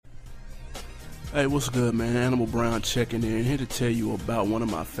Hey, what's good, man? Animal Brown checking in here to tell you about one of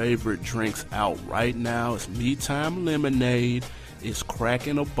my favorite drinks out right now. It's Me Time Lemonade. It's crack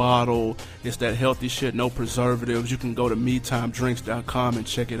in a bottle. It's that healthy shit, no preservatives. You can go to metimedrinks.com and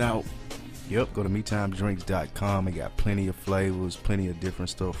check it out. Yep, go to metimedrinks.com. It got plenty of flavors, plenty of different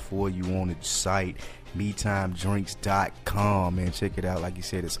stuff for you on the site. metimedrinks.com, man. Check it out. Like you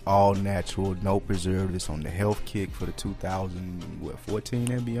said, it's all natural, no preservatives, on the health kick for the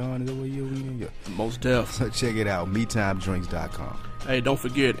 2014 and beyond. Is that what year we in? Yeah. Most def. So check it out, metimedrinks.com. Hey, don't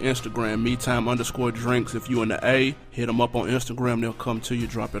forget Instagram, metime_drinks. If you in the A, hit them up on Instagram. They'll come to you,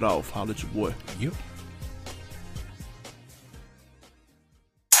 drop it off. Holla at your boy. Yep.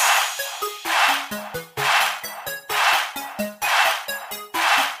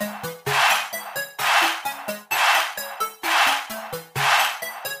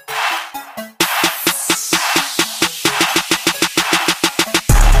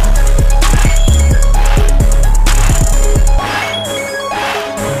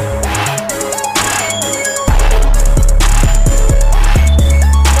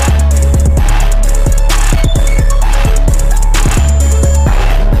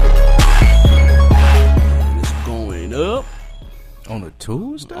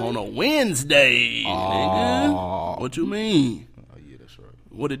 Tuesday? On a Wednesday, nigga. What you mean? Oh, yeah, that's right.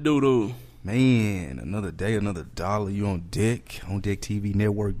 What it do? Man, another day, another dollar. You on deck,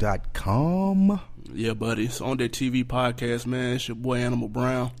 OnDeckTVNetwork.com. Yeah, buddy. It's On Deck TV podcast, man. It's your boy Animal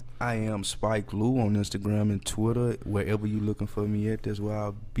Brown. I am Spike Lou on Instagram and Twitter. Wherever you looking for me at, that's where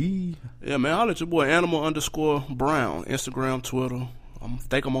I'll be. Yeah, man. I'll let your boy Animal_Brown. Instagram, Twitter. I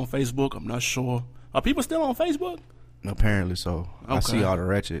think I'm on Facebook. I'm not sure. Are people still on Facebook? Apparently so. Okay. I see all the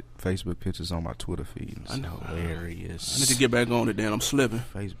ratchet Facebook pictures on my Twitter feed. It's hilarious. I need to get back on it then. I'm slipping.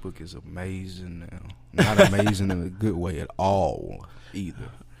 Facebook is amazing now. Not amazing in a good way at all, either.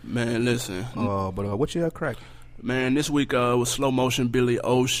 Man, listen. But what you have cracking? Man, this week was Slow Motion Billy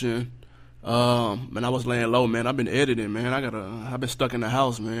Ocean. Man, I was laying low, man. I've been editing, man. I've been stuck in the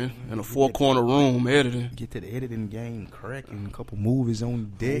house, man, in a four-corner room editing. Get to the editing game cracking. A couple movies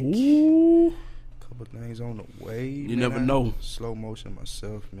on deck. Ooh. Couple things on the way. You never know. Slow motion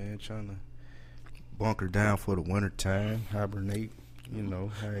myself, man. Trying to bunker down for the winter time. Hibernate. You know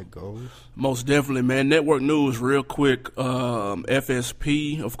how it goes. Most definitely, man. Network news real quick.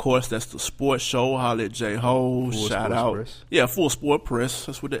 FSP, of course, that's the sports show. Holla at J-Ho. Shout out. Press. Yeah, Full Sport Press.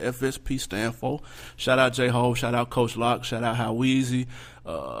 That's what the FSP stand for. Shout out J-Ho. Shout out Coach Locke. Shout out How Weezy.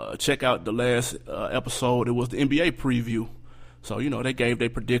 Check out the last episode. It was the NBA preview. So, you know, they gave their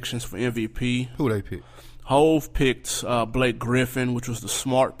predictions for MVP. Who they picked? Hove picked Blake Griffin, which was the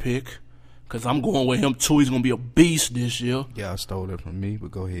smart pick. Because I'm going with him, too. He's going to be a beast this year. Yeah, I stole that from me, but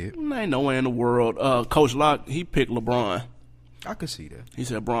go ahead. Ain't no way in the world. Coach Locke, he picked LeBron. I could see that. He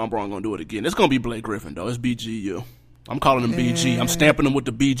said Braun going to do it again. It's going to be Blake Griffin, though. It's BGU. I'm calling him BG. I'm stamping him with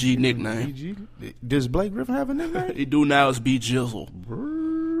the BG nickname. BG? Does Blake Griffin have a nickname? He do now. It's B Jizzle.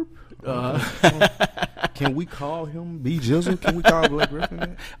 Can we call him B Jizzle? Can we call Blake Griffin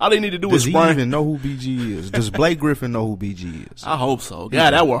that? All they need to do is Does he even know who BG is? Does Blake Griffin know who BG is? I hope so.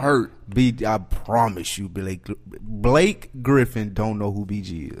 God, that would hurt. I promise you, Blake Griffin don't know who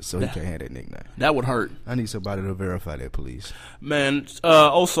BG is, so he can't have that nickname. That would hurt. I need somebody to verify that, please. Man,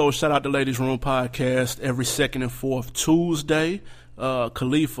 also shout out the Ladies Room podcast every second and fourth Tuesday.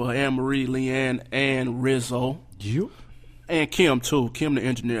 Khalifa, Anne-Marie, Leanne, and Rizzo. Yep. And Kim, too. Kim, the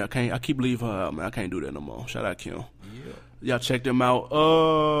engineer. I keep leaving her out, man. I can't do that no more. Shout out, Kim. Yeah. Y'all check them out.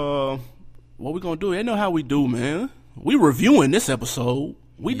 What we gonna do? They know how we do, man. We reviewing this episode.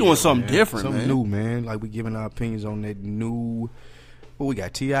 We doing something different, something man. New, man. Like we giving our opinions on that new. What we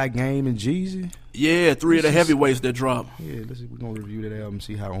got? T.I. Game and Jeezy. Yeah, three of the heavyweights that dropped. Yeah, we're gonna review that album,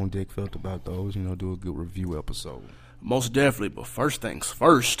 see how On Deck felt about those. You know, do a good review episode. Most definitely, but first things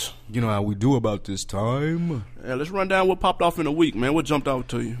first. You know how we do about this time. Yeah, let's run down what popped off in a week, man. What jumped out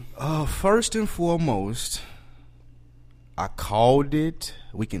to you? First and foremost, I called it.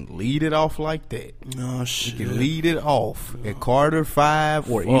 We can lead it off like that. Oh, shit. We can lead it off. At Carter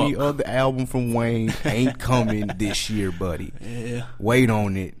 5 or any other album from Wayne ain't coming this year, buddy. Yeah. Wait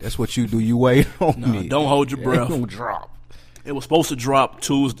on it. That's what you do. You wait on it. Don't hold your breath. It don't drop. It was supposed to drop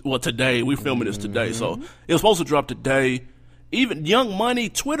Tuesday. Well, today. We filming this today, so it was supposed to drop today. Even Young Money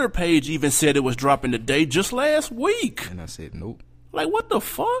Twitter page even said it was dropping today just last week. And I said nope. Like, what the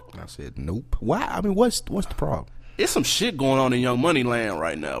fuck? I said nope. Why? I mean, what's the problem? It's some shit going on in Young Money land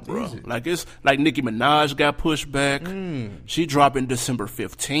right now, bro. Like, it's like Nicki Minaj got pushed back. She dropping December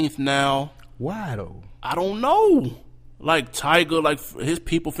 15th now. Why though? I don't know. Like Tyga, like his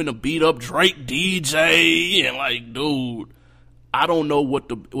people finna beat up Drake DJ, and like, dude, I don't know what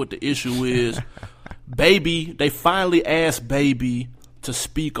the issue is. Baby, they finally asked Baby to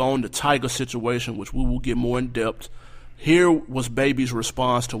speak on the Tyga situation, which we will get more in depth. Here was Baby's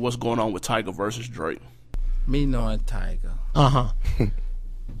response to what's going on with Tyga versus Drake. Me knowing Tyga.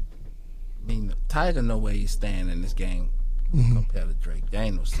 Tyga know where he's standing in this game compared to Drake. There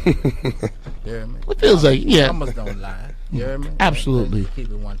ain't no secret. You hear me? It feels like, yeah. Numbers don't lie. You hear me? Absolutely.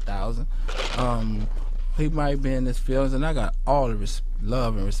 Keep it 1,000. He might be in his feelings, and I got all the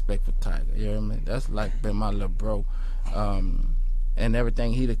love and respect for Tyga. You hear me? That's like been my little bro. And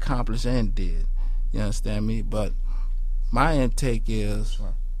everything he'd accomplished and did. You understand me? But my intake is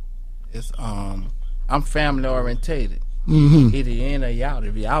I'm family orientated. Either you in or you out.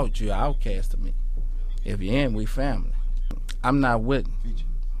 If you out, you outcast to me. If you in, we family. I'm not with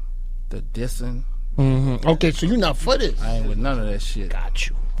the dissing. Okay, so you're not for this. I ain't with none of that shit. Got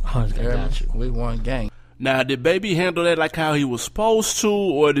you. Got you. We one gang. Now, did Baby handle that like how he was supposed to,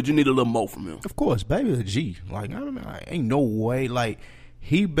 or did you need a little more from him? Of course, Baby a G. Like, I mean, ain't no way. Like,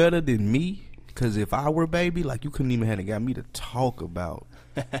 he better than me. Because if I were Baby, like, you couldn't even have got me to talk about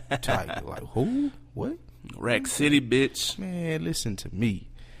Tyga. Like, who? What? Rack City, bitch. Man, listen to me.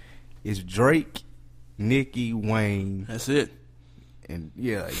 It's Drake, Nicki, Wayne. That's it. And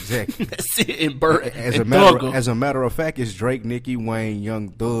yeah, exactly. That's it. And Bird. As a matter of fact, it's Drake, Nicki, Wayne, Young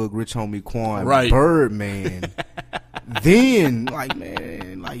Thug, Rich Homie Quan, right. Birdman. Then, like,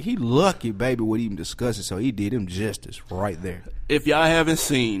 man, like, he lucky, Baby, would even discuss it, so he did him justice right there. If y'all haven't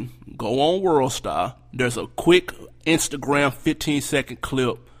seen, go on World Star. There's a quick Instagram 15-second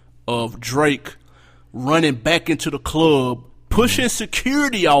clip of Drake running back into the club, pushing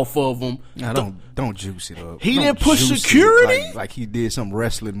security off of him. Now, don't juice it up. He don't didn't push juice security? Like he did some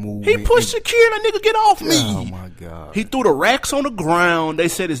wrestling move. He pushed security. That nigga, get off me. Oh, my God. He threw the racks on the ground. They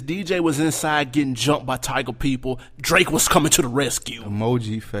said his DJ was inside getting jumped by Tyga people. Drake was coming to the rescue.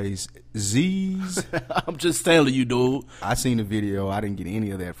 Emoji face. Z's. I'm just telling you, dude. I seen the video. I didn't get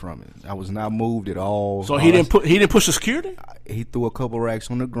any of that from it. I was not moved at all. So he didn't push the security? He threw a couple racks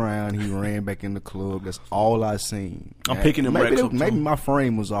on the ground. He ran back in the club. That's all I seen. I'm picking them racks up. Maybe my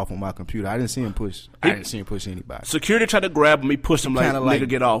frame was off on my computer. I didn't see him push. I didn't see him push anybody. Security tried to grab him. He pushed him like, nigga,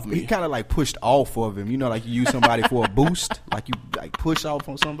 get off me. He kind of like pushed off of him. You know, like you use somebody for a boost. Like you like push off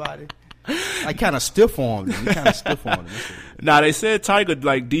on somebody. Like kind of stiff armed him. He kind of stiff armed him. Now they said Tyga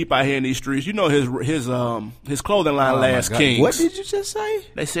like deep out here in these streets. You know his clothing line Last Kings. What did you just say?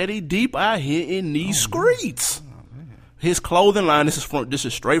 They said he deep out here in these streets. His clothing line. This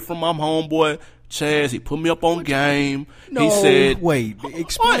is straight from my homeboy Chaz. He put me up on game. No, he said, wait.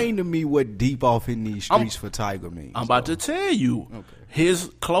 Explain to me what deep off in these streets for Tyga means. I'm about to tell you. Okay.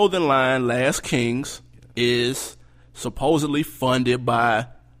 His clothing line Last Kings is supposedly funded by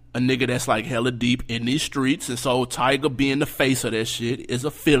a nigga that's like hella deep in these streets, and so Tyga being the face of that shit is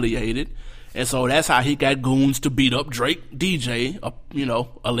affiliated, and so that's how he got goons to beat up Drake DJ,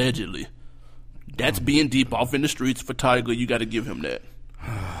 allegedly. That's being deep off in the streets for Tyga. You got to give him that.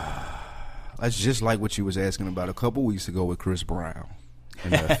 That's just like what you was asking about a couple weeks ago with Chris Brown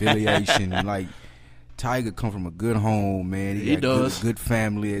and the affiliation. Like, Tyga come from a good home, man. He does. Good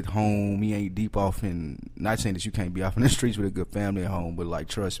family at home. He ain't deep off in, not saying that you can't be off in the streets with a good family at home, but like,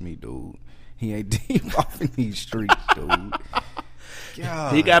 trust me, dude, he ain't deep off in these streets, dude.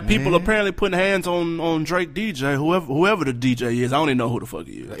 God, he got people apparently putting hands on Drake DJ, whoever the DJ is. I don't even know who the fuck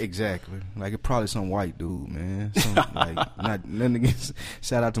he is. Exactly. Like, it's probably some white dude, man. Like, not nothing against,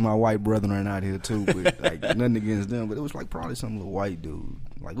 shout out to my white brethren out here too, but like nothing against them, but it was like probably some little white dude.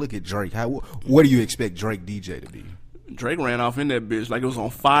 Like, look at Drake. What do you expect Drake DJ to be? Drake ran off in that bitch like it was on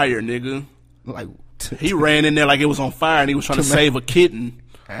fire, nigga. Like he ran in there like it was on fire and he was trying to save a kitten.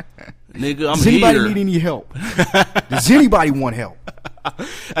 Nigga, I'm Does anybody here. need any help? Does anybody want help?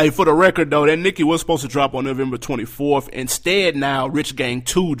 Hey, for the record though, that Nicki was supposed to drop on November 24th. Instead, now Rich Gang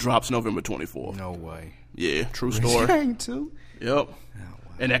 2 drops November 24th. No way. Yeah, true story. Rich Gang 2? Yep. Oh, wow.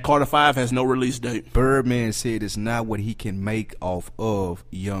 And that Carter 5 has no release date. Birdman said it's not what he can make off of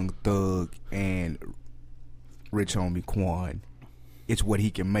Young Thug and Rich Homie Quan. It's what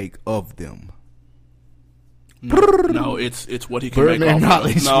he can make of them. No, it's what he can Birdman make off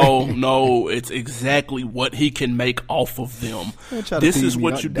of them. No, it's exactly what he can make off of them. This is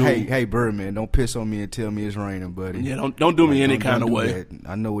what you do. Hey, Birdman, don't piss on me and tell me it's raining, buddy. Yeah, don't do me any kind of way. That.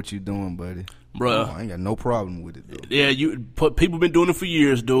 I know what you're doing, buddy. Bruh. I ain't got no problem with it, though. Yeah, people been doing it for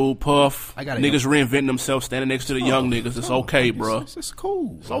years, dude. Puff. Niggas reinventing themselves, standing next to the young niggas. It's okay, bruh. It's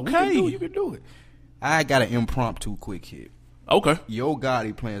cool. It's okay. You can do it. I got an impromptu quick hit. Okay. Yo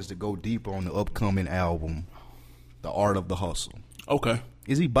Gotti plans to go deeper on the upcoming album, The Art of the Hustle. Okay.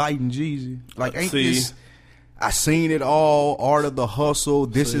 Is he biting Jeezy? Like, ain't See, this... I seen it all. Art of the Hustle.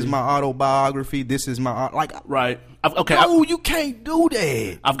 This is my autobiography. This is my like. Right. Okay. No, you can't do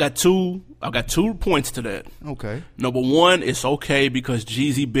that. I've got two points to that. Okay. Number one, it's okay because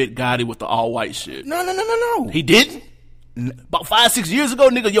Jeezy bit Gotti with the all white shit. No. He didn't. About 5-6 years ago,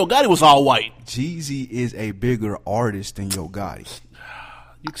 nigga, Yo Gotti was all white. Jeezy is a bigger artist than Yo Gotti.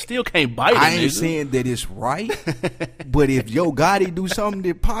 You still can't bite it, I ain't nigga. saying that it's right, but if Yo Gotti do something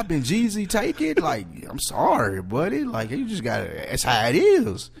that pop and Jeezy take it, like, I'm sorry, buddy. Like, you just gotta, that's how it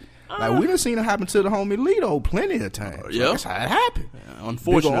is. Like, we done seen it happen to the homie Lito plenty of times. Yeah. That's how it happened.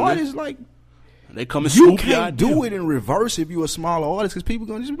 Unfortunately. Bigger artists, like, they come and you swoop can't do it in reverse if you're a smaller artist, because people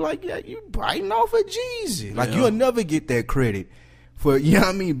gonna just be like, yeah, you biting off of Jeezy. Like, you'll never get that credit for, you know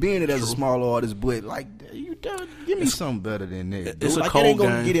what I mean, being it as a smaller artist, but like, you give me something better than that. It's like, a cold it ain't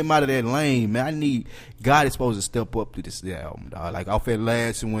gonna game. get him out of that lane, man. I need God is supposed to step up to this album, dog. Like off at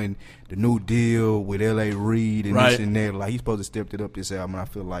last when the new deal with L.A. Reid and this and that, like he's supposed to step it up this album. And I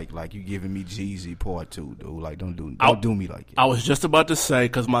feel like you giving me Jeezy Part 2, dude. Like don't do me like it. I was just about to say,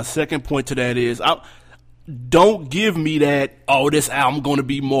 because my second point to that is, don't give me that, this album going to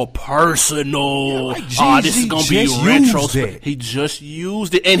be more personal. Yeah, like this is going to be retro. He just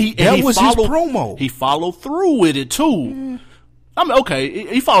used it. And he was followed, his promo. He followed through with it, too. I mean,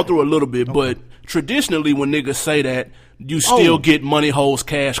 okay, he followed through a little bit, but traditionally when niggas say that, you still get money, hoes,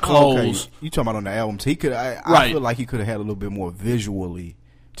 cash, clothes. Okay. You talking about on the album. He could. I feel like he could have had a little bit more visually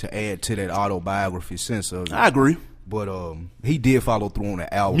to add to that autobiography sense of it. I agree. But he did follow through on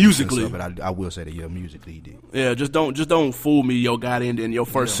the album musically. But I will say that musically he did. Yeah, just don't fool me. Yo Gotti, and then your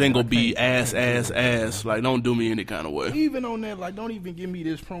first single be ass. Like, don't do me any kind of way. Even on that, like, don't even give me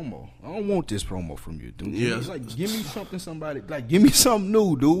this promo. I don't want this promo from you, dude. Yeah, like, give me something. Give me something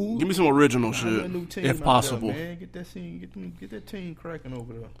new, dude. Give me some original shit, if possible. There, man. Get that scene, get that team cracking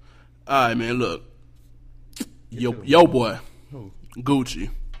over there. All right, man. Look, yo boy, Who? Gucci.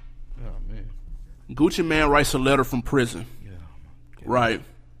 Oh man. Gucci Mane writes a letter from prison. Yeah. Right.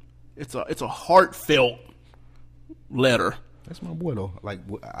 It's a heartfelt letter. That's my boy though. Like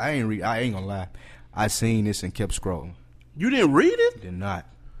I ain't gonna lie. I seen this and kept scrolling. You didn't read it? Did not.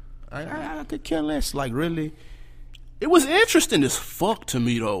 I could care less. Like really. It was interesting as fuck to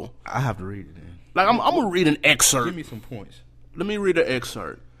me though. I have to read it then. Like I'm gonna read an excerpt. Give me some points. Let me read an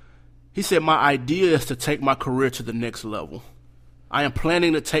excerpt. He said, "My idea is to take my career to the next level. I am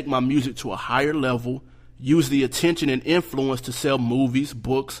planning to take my music to a higher level, use the attention and influence to sell movies,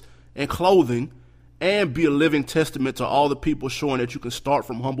 books, and clothing, and be a living testament to all the people showing that you can start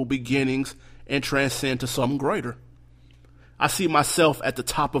from humble beginnings and transcend to something greater. I see myself at the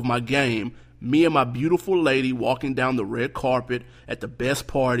top of my game, me and my beautiful lady walking down the red carpet at the best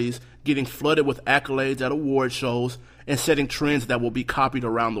parties, getting flooded with accolades at award shows, and setting trends that will be copied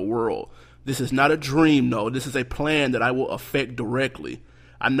around the world. This is not a dream, no. This is a plan that I will affect directly.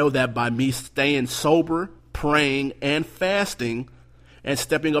 I know that by me staying sober, praying, and fasting, and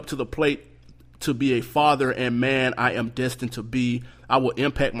stepping up to the plate to be a father and man I am destined to be, I will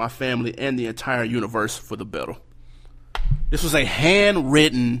impact my family and the entire universe for the better." This was a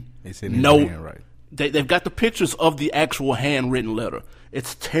handwritten note. Handwriting. They've got the pictures of the actual handwritten letter.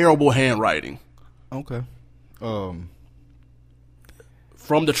 It's terrible handwriting. Okay.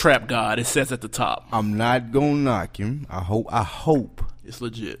 From the Trap God, it says at the top. I'm not gonna knock him. I hope it's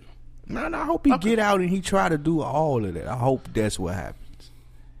legit. Man, I hope he get out and he try to do all of that. I hope that's what happens.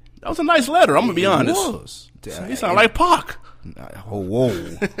 That was a nice letter. I'm gonna be honest. Was. He sound like Pac. Whoa.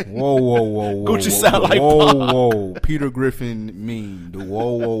 Gucci sound like Pac. Whoa. Peter Griffin mean.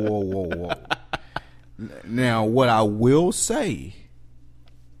 Whoa. Now, what I will say,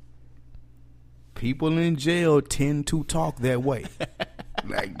 people in jail tend to talk that way.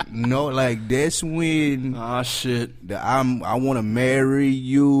 That's when shit. I want to marry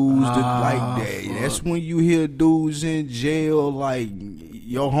you, like that. Fuck. That's when you hear dudes in jail like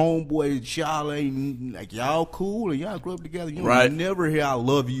your homeboy, y'all ain't like y'all cool and y'all grew up together. You right. never hear I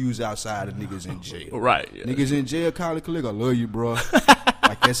love yous outside of niggas in jail. Right. Yeah. Niggas in jail call it click. I love you, bro.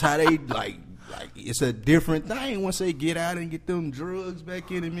 Like that's how they like. It's a different thing once they get out and get them drugs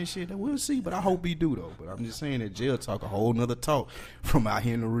back in them and shit. We'll see, but I hope he do though. But I'm just saying that jail talk a whole nother talk from out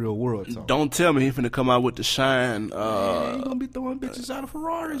here in the real world talk. Don't tell me he finna come out with the shine. He gonna be throwing bitches out of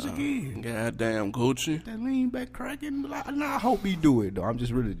Ferraris again. Goddamn Gucci. That lean back cracking. I hope he do it though. I'm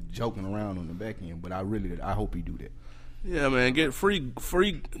just really joking around on the back end, but I hope he do that. Yeah, man, get free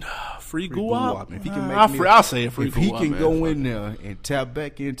guap. If he can make I'll say it, free if guap. He can man. go in there and tap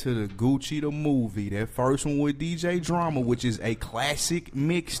back into the Gucci the movie, that first one with DJ Drama, which is a classic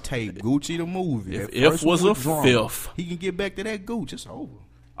mixtape. Gucci the movie. If was a fifth, he can get back to that Gucci. It's over.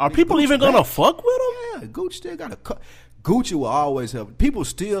 Are people even gonna fuck with him? Yeah, Gucci still got a cut. Gucci will always have people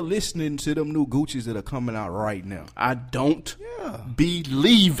still listening to them new Guccis that are coming out right now. I don't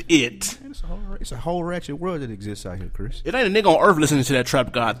believe it. Man, it's a whole ratchet world that exists out here, Chris. It ain't a nigga on earth listening to that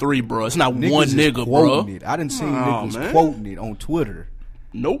Trap God 3, bro. It's not Niggas one nigga, bro. It. I didn't see niggas quoting it on Twitter.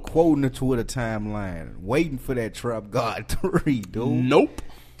 Nope. Quoting the Twitter timeline, waiting for that Trap God 3, dude. Nope.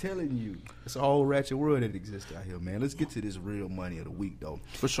 Telling you, it's a whole ratchet world that exists out here, man. Let's get to this real money of the week, though.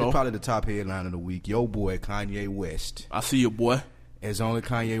 For sure. It's probably the top headline of the week. Yo, boy, Kanye West. I see you, boy. As only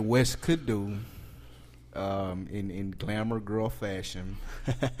Kanye West could do, in glamour girl fashion,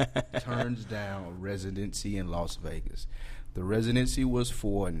 turns down a residency in Las Vegas. The residency was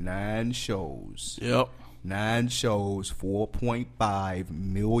for 9 shows. Yep. 9 shows, $4.5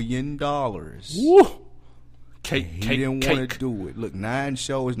 million. Woo! He didn't want to do it. Look, 9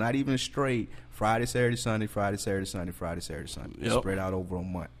 shows, not even straight. Friday, Saturday, Sunday, Friday, Saturday, Sunday, Friday, Saturday, Sunday. Yep. Spread out over a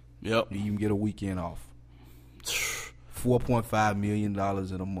month. Yep. You can get a weekend off. $4.5 million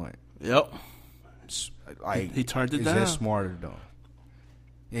in a month. Yep. Like, he turned it is down. That smarter though?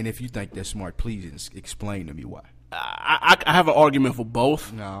 And if you think that's smart, please explain to me why. I have an argument for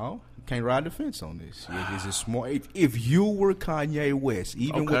both. No. Can't ride the fence on this. Is it smart? If you were Kanye West,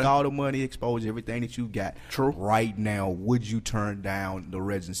 even with all the money, exposure, everything that you got, right now, would you turn down the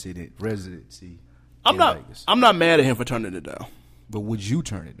residency? I'm not. Vegas? I'm not mad at him for turning it down. But would you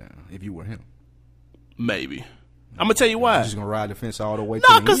turn it down if you were him? Maybe. I'm gonna tell you why. You're just gonna ride the fence all the way.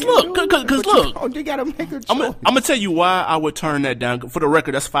 No, because look, you gotta make a choice. I'm gonna tell you why I would turn that down. For the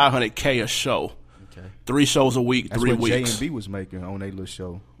record, that's $500K a show. 3 shows a week, That's 3 what weeks. J&B was making on their little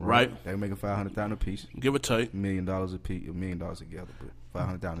show. Right. They were making $500,000 a piece. Give or take. $1 million a piece, $1 million together,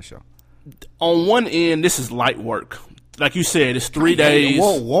 but $500,000 a show. On one end, this is light work. Like you said, it's 3 days.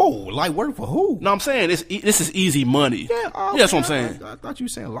 Whoa. Light work for who? No, I'm saying this is easy money. Yeah, that's what I'm saying. I thought you were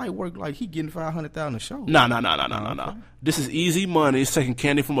saying light work like he getting $500,000 a show. No. This is easy money. It's taking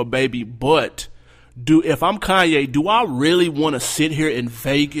candy from a baby, but if I'm Kanye, do I really want to sit here in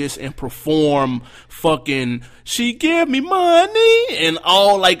Vegas and perform fucking "She Give Me Money" and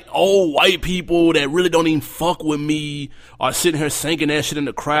all like old white people that really don't even fuck with me are sitting here singing that shit in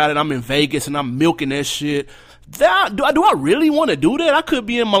the crowd, and I'm in Vegas and I'm milking that shit? Do I really want to do that? I could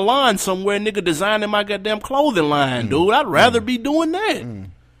be in Milan somewhere, nigga, designing my goddamn clothing line, dude. I'd rather be doing that.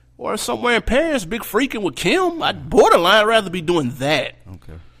 Or somewhere in Paris, big freaking with Kim. I'd borderline rather be doing that.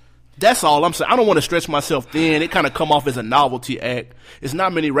 Okay. That's all I'm saying. I don't want to stretch myself thin. It kind of come off as a novelty act. It's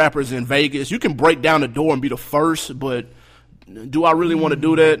not many rappers in Vegas. You can break down the door and be the first, but do I really want to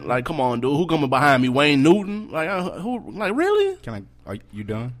do that? Like, come on, dude. Who coming behind me? Wayne Newton? Like, who? Like, really? Are you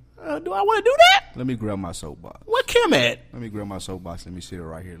done? Do I want to do that? Let me grab my soapbox. Where Kim at? Let me grab my soapbox. Let me sit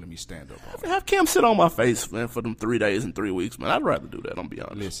right here. Let me stand up. Have Kim sit on my face, man, for them 3 days and 3 weeks, man. I'd rather do that, I'm be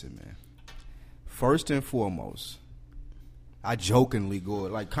honest. Listen, man. First and foremost, I jokingly go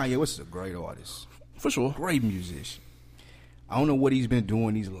like Kanye West is a great artist. For sure. Great musician. I don't know what he's been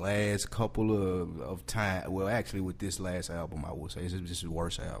doing these last couple of time. Well, actually, with this last album, I would say this is his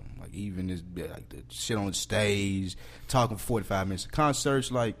worst album. Like even this, like the shit on the stage, talking for 45 minutes of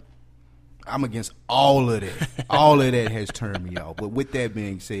concerts. Like I'm against all of that. All of that has turned me off. But with that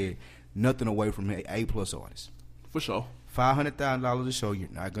being said, nothing away from an A+ artist. For sure. $500,000 a show. You're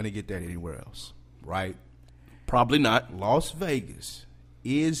not gonna get that anywhere else, right? Probably not. Las Vegas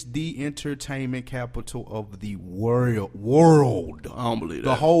is the entertainment capital of the world. I don't believe that.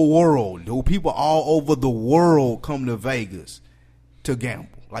 The whole world. Dude, people all over the world come to Vegas to gamble.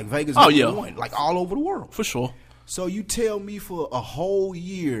 Like Vegas is one. Like all over the world. For sure. So you tell me for a whole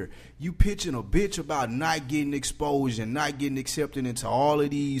year you pitching a bitch about not getting exposure, not getting accepted into all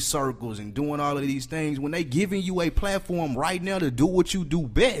of these circles and doing all of these things when they giving you a platform right now to do what you do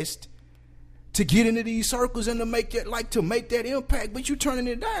best, to get into these circles and to make that impact, but you turning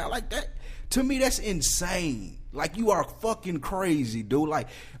it down like that. To me, that's insane. Like, you are fucking crazy, dude. Like,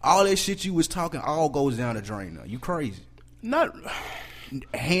 all that shit you was talking all goes down the drain now. You crazy. Not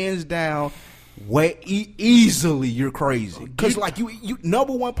hands down, easily you're crazy. Because, like, you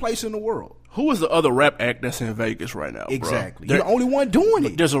number one place in the world. Who is the other rap act that's in Vegas right now, exactly. bro? You're the only one doing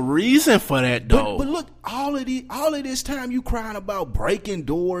it. There's a reason for that, though. But look, all of this time you crying about breaking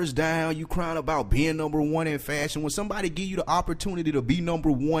doors down, you crying about being number one in fashion. When somebody give you the opportunity to be number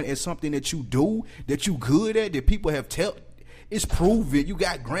one at something that you do, that you good at, that people have it's proven. You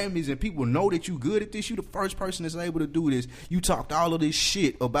got Grammys and people know that you good at this. You the first person that's able to do this. You talked all of this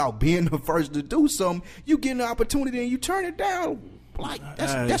shit about being the first to do something. You get an opportunity and you turn it down. Like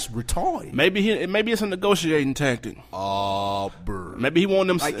that's retarded. Maybe it's a negotiating tactic. Bro. Maybe he want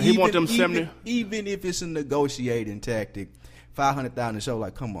them. Like he want them 70. Even if it's a negotiating tactic, $500,000 a show.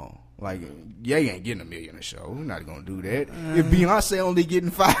 Like, come on. Like, Ye ain't getting $1 million a show. We're not gonna do that. If Beyonce only getting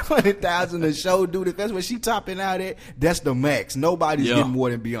 500,000 a show, dude, if that's what she topping out at, that's the max. Nobody's getting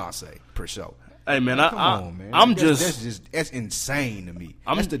more than Beyonce per show. Hey man, Come on, man. That's insane to me.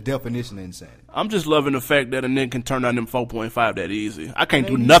 That's the definition of insanity. I'm just loving the fact that a nigga can turn on them 4.5 that easy. I can't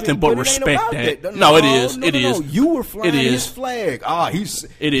do nothing but respect that. No, it is. It is. You were flying his flag. He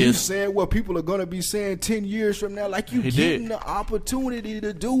is. saying what people are gonna be saying 10 years from now. Like you getting the opportunity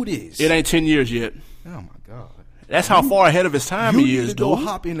to do this. It ain't 10 years yet. Oh my God. That's how far ahead of his time he is, dude. You need to go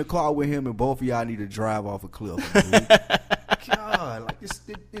hop in the car with him, and both of y'all need to drive off a cliff. Dude. God, like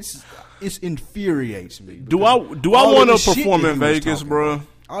this infuriates me. Do I want to perform in Vegas, bro?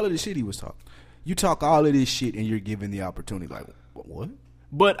 All of the shit he was talking. You talk all of this shit, and you're given the opportunity. Like what?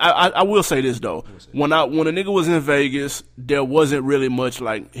 But I will say this though, when a nigga was in Vegas, there wasn't really much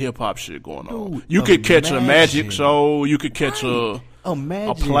like hip hop shit going on. Dude, you could catch a magic show, you could catch a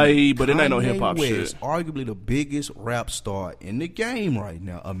play, but it ain't no hip hop shit. Arguably the biggest rap star in the game right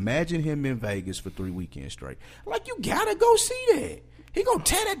now. Imagine him in Vegas for 3 weekends straight. Like you gotta go see that. He gonna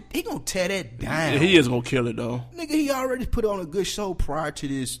tear that down. Yeah, he is gonna kill it though. Nigga, he already put on a good show prior to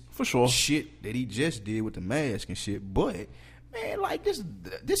this for sure shit that he just did with the mask and shit. But man, like this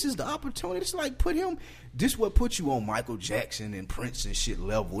is the opportunity. It's like this what put you on Michael Jackson and Prince and shit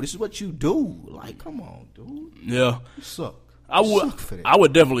level. This is what you do. Like, come on, dude. Yeah. You suck. I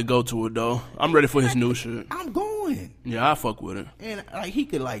would definitely go to it though. I'm ready for his new shit. I'm going. Yeah, I fuck with it. And like he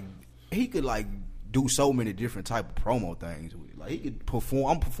could do so many different type of promo things with it. Like he could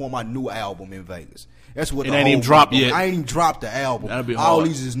perform. I'm performing my new album in Vegas. That's what it ain't even dropped yet. I ain't even dropped the album. That'd be hard. All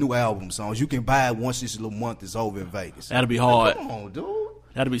these is new album songs. You can buy it once this little month is over in Vegas. That'd be hard. Like, come on, dude.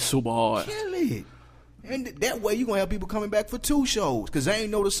 That'd be super hard. Kill it. And that way you gonna have people coming back for 2 shows because they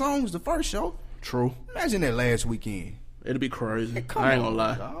ain't know the songs the first show. True. Imagine that last weekend. It'll be crazy. Hey, I ain't gonna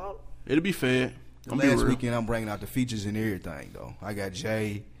lie. Dog. It'll be fair. Last weekend, I'm bringing out the features and everything, though. I got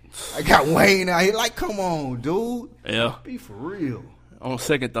Jay. I got Wayne out here. Like, come on, dude. Yeah. Be for real. On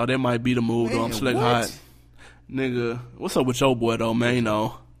second thought, that might be the move, though. I'm slick hot. Nigga, what's up with your boy, though,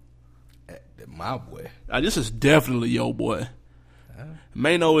 Mano? My boy. This is definitely your boy.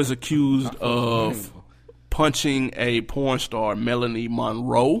 Mano is accused of punching a porn star, Melanie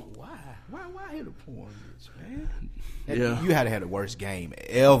Monroe. Why hit a porn bitch, man? Yeah. You had to have the worst game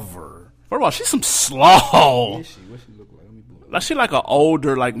ever. First of all, she's some slaw. What she look like? Let me like she like an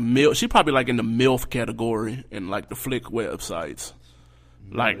older like MILF. She probably like in the MILF category in like the flick websites.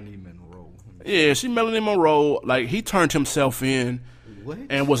 Melanie Monroe. Yeah, she Melanie Monroe. Like he turned himself in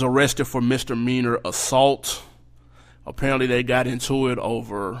and was arrested for misdemeanor assault. Apparently they got into it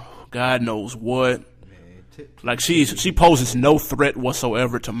over God knows what. Like she poses no threat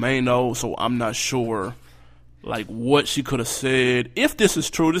whatsoever to Mano, so I'm not sure like what she could have said. If this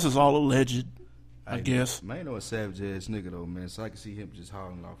is true, this is all alleged, I guess. Mano a savage ass nigga though, man. So I can see him just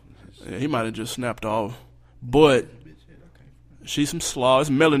hauling off. Yeah, he might have just snapped off. But she's some slaw.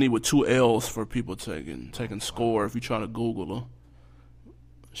 It's Melanie with 2 L's for people taking score if you're trying to Google her.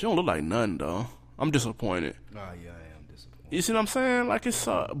 She don't look like nothing though. I'm disappointed. Oh yeah, I am disappointed. You see what I'm saying? Like it's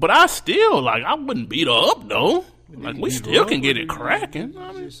but I still like I wouldn't beat her up though. Like we still can get it cracking.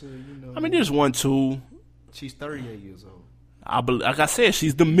 I mean, there's 1, 2. She's 38 years old. Like I said,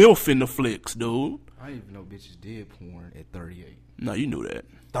 she's the MILF in the flicks, dude. I didn't even know bitches did porn at 38. No, you knew that.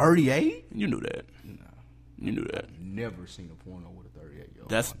 38? You knew that. No. You knew that. I've never seen a porno with a 38-year-old.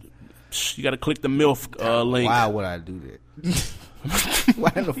 That's you got to click the MILF link. Why would I do that? Why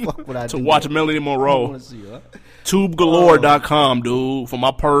the fuck would I do to watch that? Melanie Monroe? I want to see her. TubeGalore.com, dude. For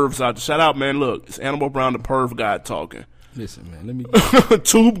my pervs out there. Shout out, man. Look, it's Animal Brown, the perv guy talking. Listen, man, let me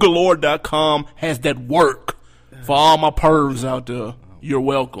TubeGalore.com has that work for all my pervs out there. You're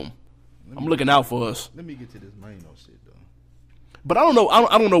welcome. I'm looking out for us. Let me get to this Mano shit though. But I don't know.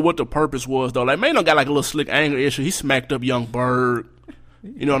 I don't know what the purpose was though. Like Mano got like a little slick anger issue. He smacked up Young Berg.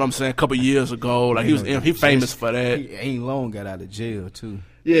 You know what I'm saying? A couple years ago, like he famous for that. He ain't long got out of jail too.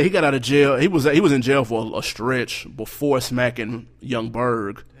 Yeah, he got out of jail. He was in jail for a stretch before smacking Young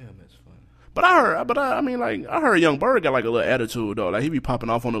Berg. Damn, that's funny. But I heard Young Berg got like a little attitude though. Like he be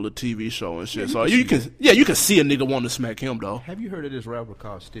popping off on a little TV show and shit. So you can see a nigga want to smack him though. Have you heard of this rapper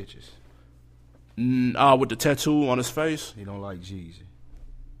called Stitches? With the tattoo on his face. He don't like Jeezy.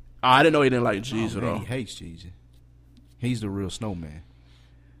 I didn't know he didn't like Jeezy though. He hates Jeezy. He's the real snowman.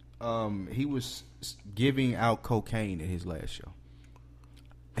 He was giving out cocaine at his last show.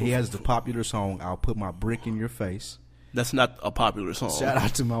 He has the popular song "I'll Put My Brick in Your Face." That's not a popular song. Shout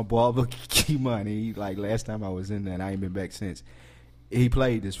out to my barber, Key Money. Like last time I was in there, and I ain't been back since. He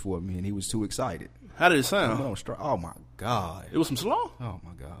played this for me, and he was too excited. How did it sound? Oh my God! It was some slow. Oh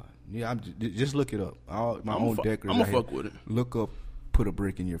my God! Yeah, just look it up. My own deckers. I'm gonna fuck with it. Look up, put a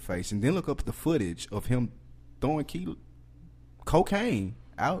brick in your face, and then look up the footage of him throwing cocaine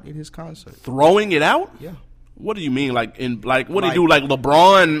out at his concert. Throwing it out? Yeah. What do you mean? What do you do? Like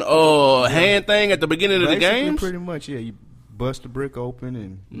LeBron hand thing at the beginning of the game? Pretty much, yeah. You bust the brick open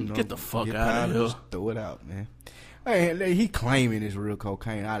and get the fuck out of here. Just throw it out, man. Hey, he claiming it's real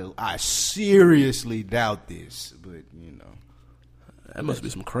cocaine. I seriously doubt this, but that must be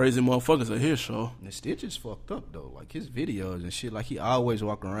some crazy motherfuckers at his show. The Stitch is fucked up though. Like his videos and shit. Like he always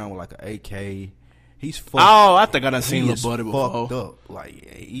walking around with like an AK. He's fucked. Oh, I think I done seen Lil Buddy before. Fucked up.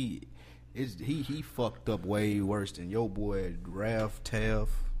 Like he fucked up way worse than your boy Riff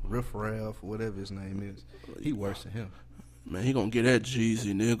Raff, whatever his name is. He worse than him. Man, he gonna get that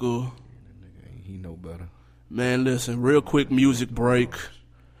Jeezy, nigga. He know better. Man, listen, real quick music break.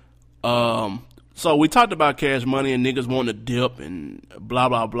 So we talked about Cash Money and niggas wanting to dip and blah,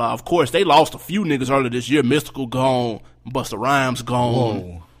 blah, blah. Of course, they lost a few niggas earlier this year. Mystical gone. Busta Rhymes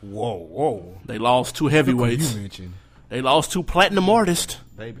gone. Whoa. They lost 2 heavyweights. You mentioned. They lost 2 platinum artists.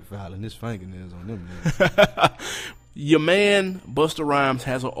 Baby filing his fingernails on them niggas. Your man, Busta Rhymes,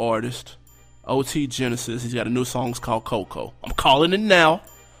 has an artist, OT Genesis. He's got a new song called Coco. I'm calling it now.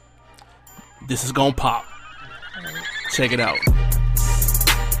 This is gonna pop. Check it out.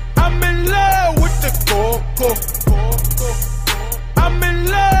 I'm in love with the Coco. I'm in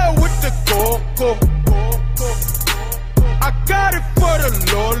love with the Coco. I got it for the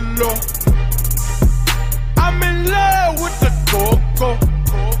Lolo. I'm in love with the Coco.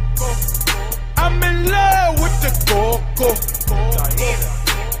 I'm in love with the Coco.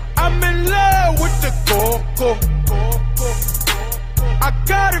 I'm in love with the Coco. I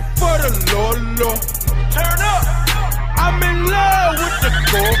got it for the Lolo. Turn up. I'm in love with the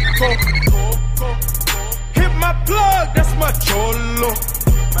Coco. Hit my plug, that's my cholo.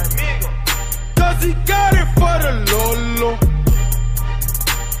 Cause he got it for the Lolo.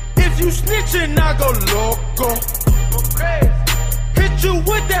 If you snitching, I go loco. Hit you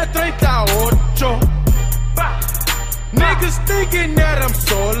with that 38. Niggas thinking that I'm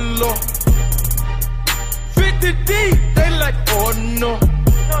solo. 50 deep, they like, oh no.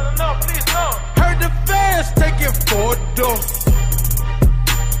 No, please no. Heard the fans taking photos.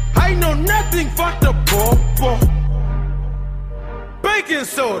 I know nothing but the popo. Baking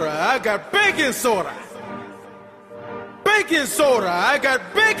soda, I got baking soda. Baking soda, I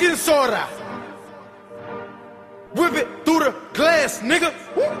got baking soda. Whip it through the glass, nigga.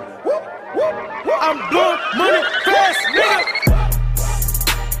 I'm blowing money fast, nigga.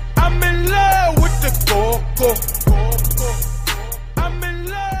 I'm in love with the Coco.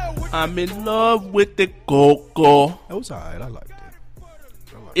 I'm in love with the Coco. That was alright. I liked it.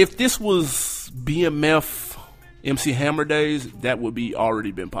 If this was BMF MC Hammer days, that would be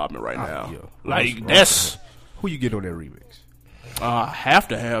already been popping right now. Yeah. Like that's who you get on that remix. I have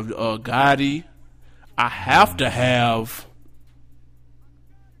to have Gotti. I have to have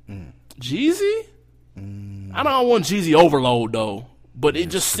Jeezy. I don't want Jeezy overload though, but it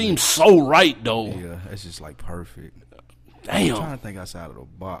just seems so right though. Yeah, that's just like perfect. Damn. I'm trying to think outside of the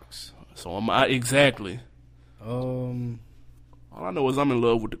box. So am I exactly. All I know is I'm in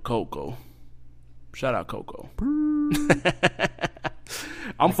love with the Coco. Shout out Coco.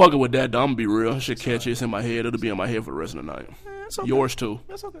 I'm fucking with that though. I'm gonna be real. Shit catchy. It's in my head. It'll be in my head for the rest of the night. Okay. Yours too.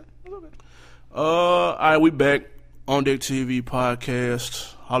 That's okay. Alright, we back. On Deck TV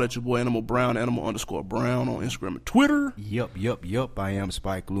podcast. Holla at your boy Animal Brown, Animal_Brown on Instagram and Twitter. Yup. I am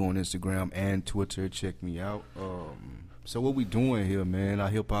Spike Lou on Instagram and Twitter. Check me out. So what we doing here, man? Our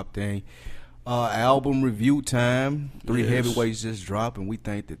hip hop thing. Album review time. 3 heavyweights just dropped, and we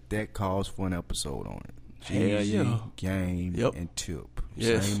think that calls for an episode on it. Jeezy, Game, and Tip.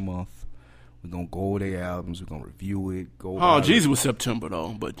 Same month. We're going to go over their albums. We're going to review it. Jeezy was September, though.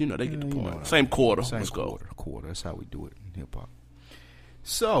 But, they get the point. Same quarter. Let's go. Quarter. That's how we do it in hip-hop.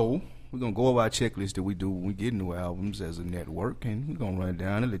 So, we're going to go over our checklist that we do when we get new albums as a network. And we're going to run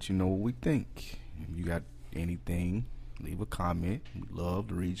down and let you know what we think. If you got anything, leave a comment. We love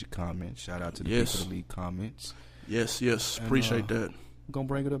to read your comments. Shout out to the people that leave comments. Yes. Appreciate that. We're going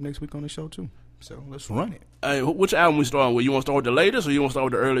to bring it up next week on the show, too. So let's run it. Hey, which album we starting with? You want to start with the latest, or you want to start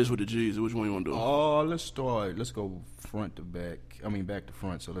with the earliest with the G's? Which one you want to do? Let's start. Let's go front to back. Back to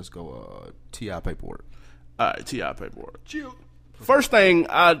front. So let's go T.I. Paperwork. All right, T.I. Paperwork. Chill. First thing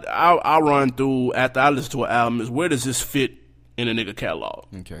I'll run through after I listen to an album is where does this fit in a nigga catalog?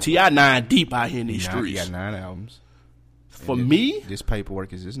 Okay. T.I. 9 deep out here in these streets. He got 9 albums. For me, this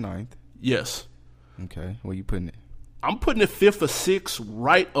Paperwork is his 9th. Yes. Okay. Where you putting it? I'm putting it 5th or 6th,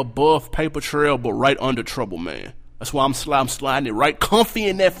 right above Paper Trail, but right under Trouble Man. That's why I'm sliding it right comfy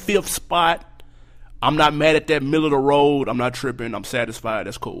in that 5th spot. I'm not mad at that middle of the road. I'm not tripping. I'm satisfied.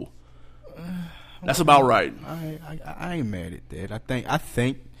 That's cool. That's about right. I ain't mad at that. I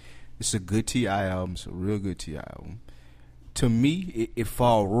think it's a good T.I. album. It's a real good T.I. album. To me, it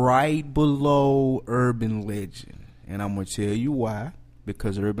fall right below Urban Legend, and I'm gonna tell you why.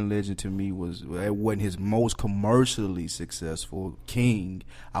 Because Urban Legend to me wasn't his most commercially successful. King,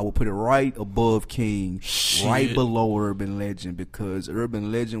 I would put it right above King, right below Urban Legend, because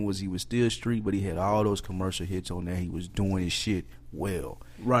Urban Legend he was still street, but he had all those commercial hits on there. He was doing his shit well.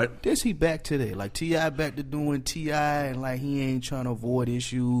 Right. This he back to that. Like T.I. back to doing T.I. and like he ain't trying to avoid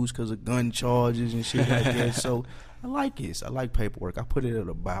issues because of gun charges and shit like that. So I like this. I like Paperwork. I put it at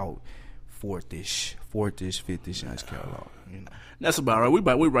about fourth-ish, fifth-ish on his catalog. You know. That's about right.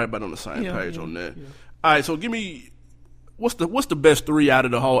 We right about on the same page on that. Yeah. All right, so give me what's the best 3 out of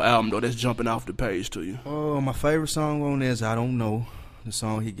the whole album though that's jumping off the page to you? Oh, my favorite song on there is I Don't Know. The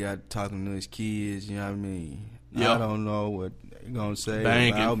song he got talking to his kids. You know what I mean? Yeah. I don't know what they gonna say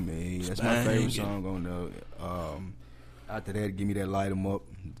about me. That's my favorite song on there. After that, give me that Light 'Em Up,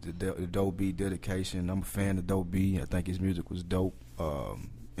 the Dope B dedication. I'm a fan of Dope B. I think his music was dope.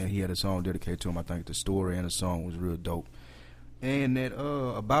 And he had a song dedicated to him. I think the story and the song was real dope. And that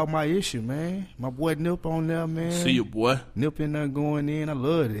About My Issue, man. My boy Nip on there, man. See your boy. Nip in there going in. I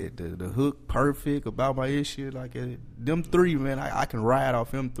love it. The hook, perfect. About My Issue. Like them 3, man. I can ride off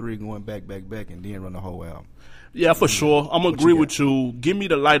them 3 going back, and then run the whole album. Yeah, for sure. I'm going to agree with you. Give me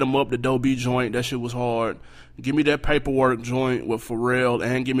the Light 'Em Up, the Dope B joint. That shit was hard. Give me that Paperwork joint with Pharrell.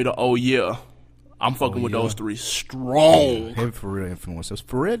 And give me the Oh Yeah. I'm fucking with those 3 strong. Yeah, heavy Pharrell influences.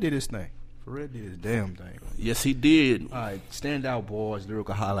 Pharrell did his thing. Pharrell did his damn thing. Yes, he did. All right, standout boys,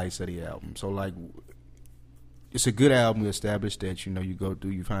 lyrical highlights of the album. So, like, it's a good album. We established that, you know, you go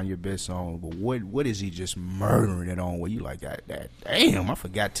through, you find your best song. But what is he just murdering it on where you like, that damn, I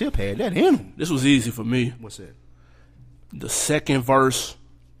forgot Tip had that in him. This was easy for me. What's that? The second verse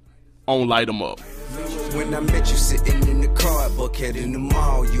on Light 'Em Up. When I met you sitting in the car at Buckhead in the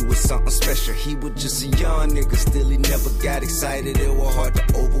mall, you was something special. He was just a young nigga, still he never got excited. It was hard to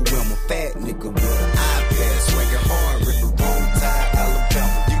overwhelm a fat nigga with an iPad, swinging hard, ripping wrong tie,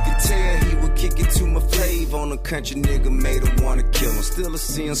 Alabama. You can tell he would kick it to my flavor on a country nigga, made him wanna kill him. Still I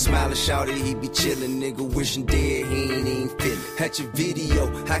see him smiling, shouting, he be chillin', nigga, wishing dead, he ain't even feel it. At your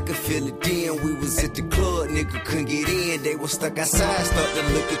video, I could feel it then. We was at the club, nigga couldn't get in. They was stuck outside, start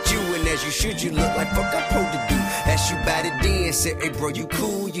to look at you, and as you should, you look like fuck I'm supposed to do. Ask you about it then, said, hey bro, you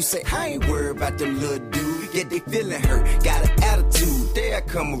cool? You say, I ain't worried about them little dude. Yet they feeling hurt, got an attitude. There I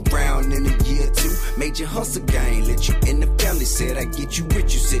come around in a year or 2. Made you hustle game, let you in the family. Said I get you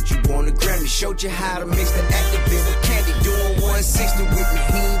rich, you said you want a Grammy. Showed you how to mix the Activate with candy. Doing 160 with me,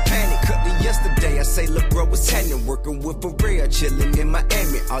 he ain't panic. Cut it yesterday, I say, look bro, what's happening? Working with Pharrell, chilling in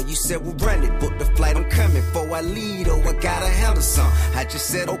Miami. All you said was run it, book the flight, I'm coming. Before I leave, oh, I gotta handle some. I just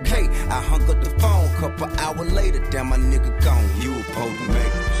said, okay, I hung up the phone. Couple hours later, damn, my nigga gone. You a potent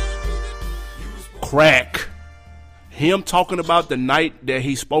man. Crack. Him talking about the night that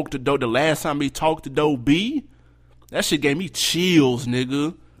he spoke to Dope, the last time he talked to Dope B, that shit gave me chills,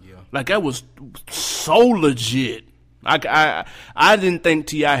 nigga. Yeah. Like, that was so legit. I didn't think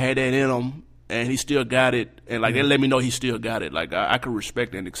T.I. had that in him, and he still got it. And, like, they let me know he still got it. Like, I could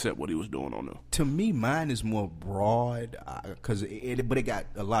respect and accept what he was doing on there. To me, mine is more broad, but it got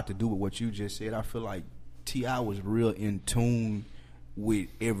a lot to do with what you just said. I feel like T.I. was real in tune with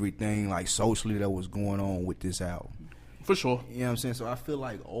everything, like, socially that was going on with this album. For sure. You know what I'm saying? So I feel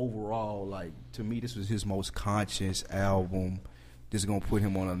like overall, like, to me, this was his most conscious album. This is going to put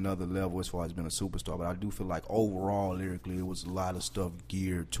him on another level as far as being a superstar. But I do feel like overall, lyrically, it was a lot of stuff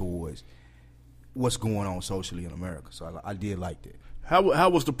geared towards what's going on socially in America. So I did like that. How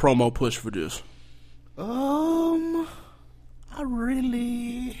was the promo push for this? I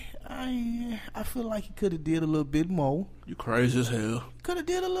feel like he could have did a little bit more. You crazy as hell. Could have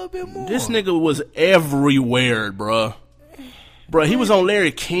did a little bit more. This nigga was everywhere, bruh. Bruh, he was on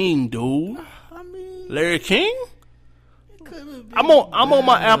Larry King, dude. I mean, Larry King? I'm on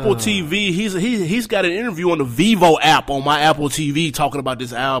my Apple TV. He's got an interview on the Vivo app on my Apple TV talking about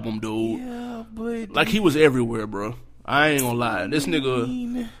this album, dude. Yeah, but like, he was everywhere, bro. I ain't gonna lie. This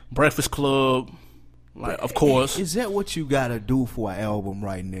nigga, Breakfast Club, like, of course. Is that what you gotta do for an album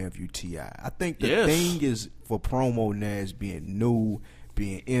right now if you T.I.? I think the thing is for promo now is being new,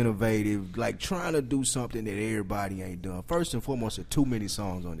 being innovative, like trying to do something that everybody ain't done. First and foremost, there are too many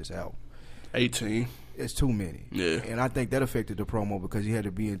songs on this album. 18. It's too many. Yeah. And I think that affected the promo because you had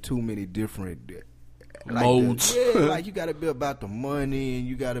to be in too many different modes. Like you got to be about the money and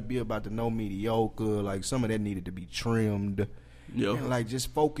you got to be about the no mediocre. Like some of that needed to be trimmed. Yeah. And like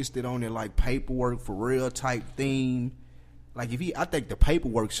just focused it on it like paperwork for real type theme. Like I think the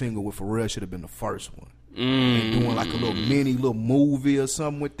paperwork single with Pharrell should have been the first one. And doing like a little movie or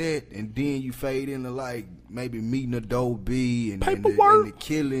something with that, and then you fade into like maybe meeting Adobe and the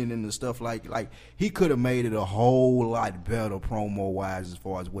killing and the stuff like he could have made it a whole lot better promo wise as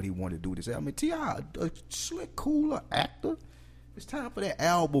far as what he wanted to do. This, I mean, T.I. a slick, cooler actor. It's time for that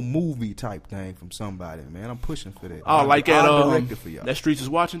album movie type thing from somebody, man. I'm pushing for that. Oh, like that that Streets is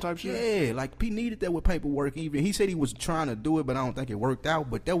Watching type shit? Yeah, like he needed that with paperwork. Even he said he was trying to do it, but I don't think it worked out.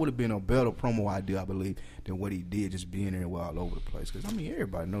 But that would have been a better promo idea, I believe, than what he did, just being there all over the place. Because, I mean,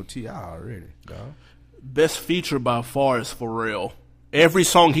 everybody know T.I. already, dog. Best feature by far is Pharrell. Every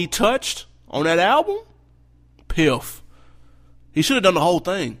song he touched on that album, piff. He should have done the whole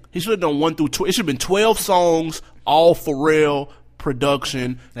thing. He should have done 1 through 12. It should have been 12 songs, all Pharrell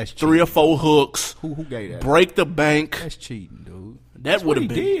production, That's 3 or 4 hooks. Who gave that? Break the bank. That's cheating, dude. That would have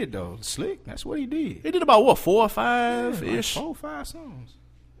been. He did though, slick. That's what he did. He did about what 4 or 5 ish. Like 4 or 5 songs.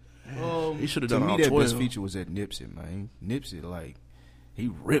 He should have done all that 12. best feature was at Nipsey, man. Nipsey, like he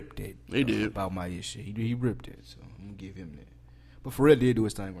ripped it. He did about my issue. He ripped it. So I'm gonna give him that. But Pharrell did do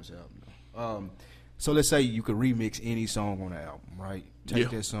his thing on his album, though. So let's say you could remix any song on the album, right? Take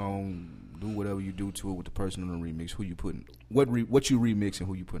that song, do whatever you do to it with the person on the remix. Who you putting? What you remixing?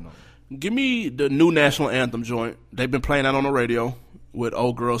 Who you putting on? Give me the new national anthem joint. They've been playing that on the radio with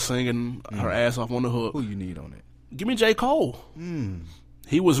old girl singing her ass off on the hook. Who you need on it? Give me J. Cole.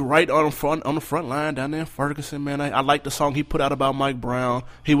 He was right on the front line down there in Ferguson, man. I like the song he put out about Mike Brown.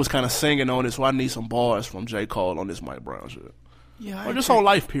 He was kind of singing on it, so I need some bars from J. Cole on this Mike Brown shit. Yeah, or just on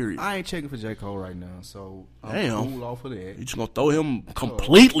life, period. I ain't checking for J. Cole right now, so I'm cool off of that. You just gonna throw him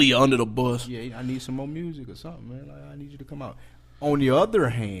completely under the bus? Yeah, I need some more music or something, man. Like, I need you to come out. On the other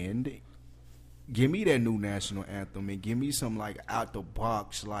hand, give me that new national anthem and give me some like out the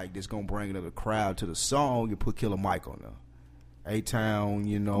box, like that's gonna bring another crowd to the song. You put Killer Mike on there, A-Town,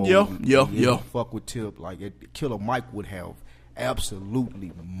 you know. Yeah. Fuck with Tip, like Killer Mike would have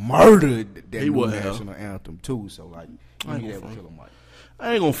absolutely murdered that new national anthem too. So like, give me that with Killer Mike.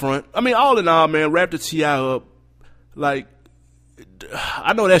 I ain't gonna front. I mean, all in all, man, wrap the T.I. up. Like,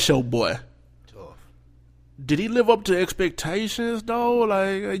 I know that's your boy. Tough. Did he live up to expectations, though?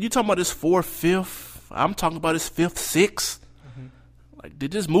 Like, you talking about his 4th, 5th? I'm talking about his 5th, 6th. Like,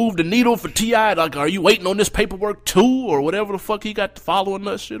 did this move the needle for T.I.? Like, are you waiting on this paperwork too, or whatever the fuck he got following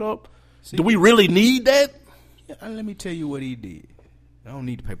that shit up? Do we really need that? Yeah, let me tell you what he did. I don't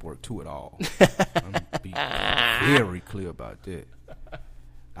need the paperwork too at all. I'm gonna be very clear about that.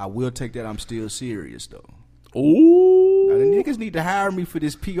 I will take that. I'm still serious though. Ooh. Now, the niggas need to hire me for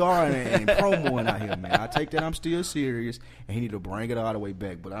this PR and promoing out here, man. I take that I'm still serious, and he need to bring it all the way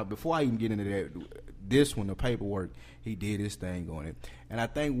back. But before I even get into that, this one, the paperwork, he did his thing on it. And I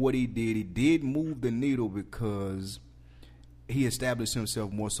think what he did move the needle because he established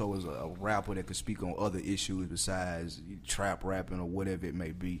himself more so as a rapper that could speak on other issues besides trap rapping or whatever it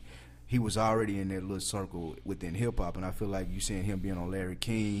may be. He was already in that little circle within hip-hop, and I feel like you seeing him being on Larry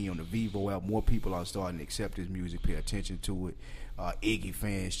King, on the Vivo album, more people are starting to accept his music, pay attention to it. Iggy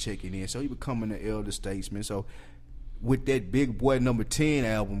fans checking in. So he becoming an elder statesman. So with that Big Boy Number 10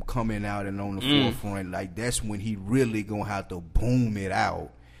 album coming out and on the forefront, like that's when he really going to have to boom it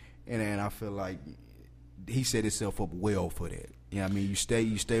out. And then I feel like he set himself up well for that. You know what I mean? You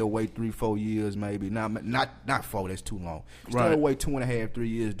stay away 3-4 years maybe. Not 4, that's too long. Stay away 2.5, 3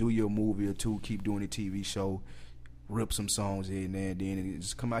 years, do your movie or two, keep doing a TV show, rip some songs here and there, and then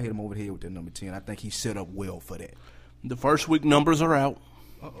just come out hit him over the head with that number 10. I think he set up well for that. The first week numbers are out.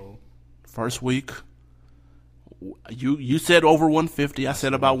 Uh-oh. First week. You said over 150. I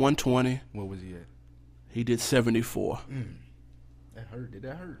said about 120. What was he at? He did 74. That hurt. Did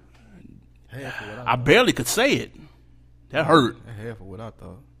that hurt? Half of what I barely could say it. That hurt. Half of what I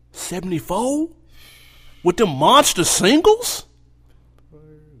thought. 74? With them monster singles?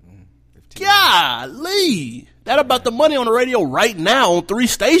 Golly. That about the money on the radio right now on 3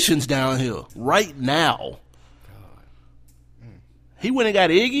 stations down here. Right now. He went and got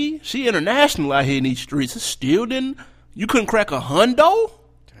Iggy. She international out here in these streets. It still didn't. You couldn't crack a hundo?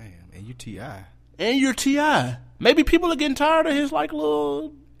 Damn. And you T.I. And you're T.I. Maybe people are getting tired of his like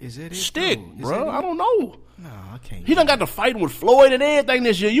little shtick, bro. I don't know. No, I can't. He done got to fighting with Floyd and everything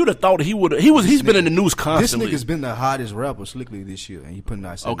this year. You'd have thought he would have. He's been in the news constantly. This nigga's been the hottest rapper slickly this year, and he putting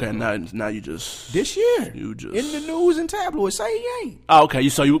out. Okay, now you just this year. You just in the news and tabloids. Say he ain't. Oh, okay,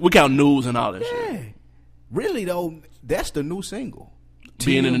 we count news and all that shit. Really though, that's the new single.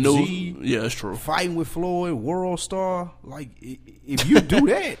 being in the news. TMZ, Yeah, that's true. fighting with Floyd, World Star. Like, if you do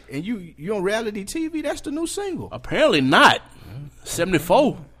that and you on reality TV, that's the new single. Apparently not.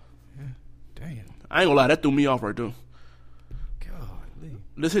 74. Damn. I ain't gonna lie, that threw me off right there. Golly.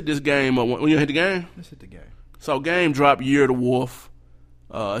 Let's hit this game. When you hit the game? Let's hit the game. So game dropped Year of the Wolf.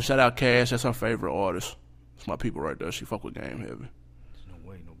 Shout out Cash. That's our favorite artist. That's my people right there. She fuck with Game heavy. There's no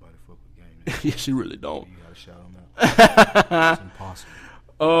way nobody fuck with Game. Yeah, she really don't. You gotta shout them out. It's impossible.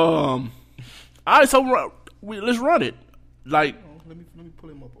 All right, so let's run it. Like, Let me pull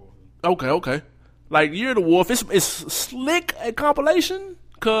him up over here. okay. Like Year of the Wolf, it's slick a compilation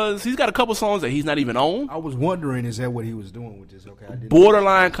because he's got a couple songs that he's not even on. I was wondering, is that what he was doing with this? Okay, I didn't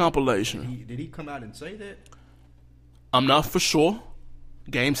Borderline compilation. Did he come out and say that? I'm not for sure.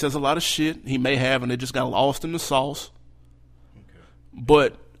 Game says a lot of shit. He may have, and it just got lost in the sauce. Okay.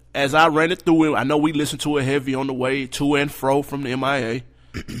 But as I ran it through, I know we listened to it heavy on the way to and fro from the MIA.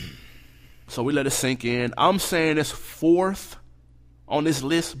 So we let it sink in. I'm saying it's fourth on this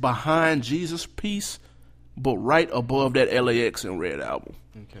list behind Jesus Peace, but right above that LAX and Red album.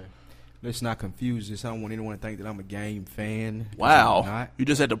 Okay. Let's not confuse this. I don't want anyone to think that I'm a Game fan. Wow. I'm not. You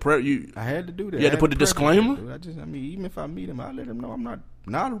just had to I had to do that. You had to put the preface disclaimer? that, dude. I mean, even if I meet him, I let him know I'm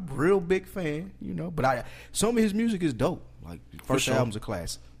not a real big fan, you know. But some of his music is dope. Like first sure. album's a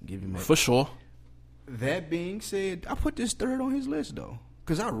classic. Give him that. For sure. That being said, I put this third on his list though,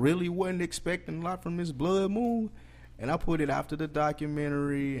 because I really wasn't expecting a lot from this Blood Moon, and I put it after the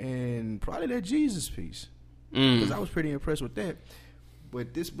documentary and probably that Jesus piece, because I was pretty impressed with that.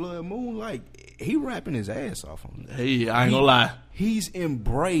 But this Blood Moon, like, he rapping his ass off on that. Hey, I ain't gonna lie. He's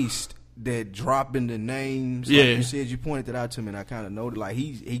embraced that dropping the names. Yeah. Like you said, you pointed it out to me, and I kind of noted, like,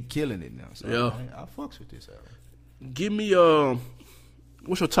 he killing it now. So Yeah. I fucks with this album. Give me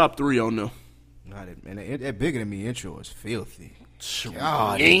what's your top 3 on there? Not that, man, that Bigger Than Me intro is filthy.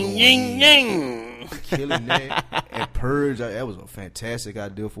 God, ying, ying, ying. Killing that. At Purge, that was a fantastic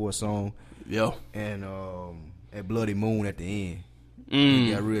idea for a song. Yeah. And at Bloody Moon at the end.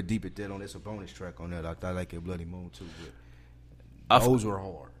 He got real deep at that on this bonus track on that. I like that Bloody Moon too, but those were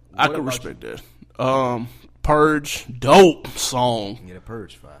hard. I can respect that. Purge, dope song. Yeah, the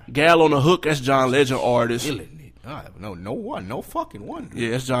Purge fire. Gal on the Hook, that's John Legend artist. Killing it. No fucking wonder.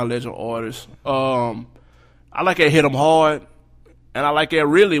 Yeah, that's John Legend artist. I like that Hit 'Em Hard. And I like that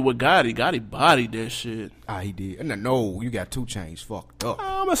really with Gotti. Gotti bodied that shit. He did. No, you got 2 Chainz fucked up.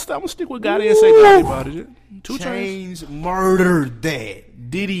 I'm gonna stick with Gotti and say Gotti bodied it. 2 Chainz. Chainz murdered that.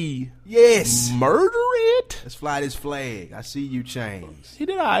 Did he Yes. murder it? Let's fly this flag. I see you, Chainz. He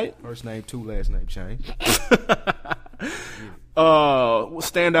did alright. First name 2, last name Chainz.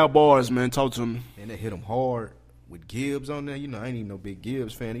 Standout bars, man. Talk to me. And they hit him hard with Gibbs on there. You know, I ain't even no big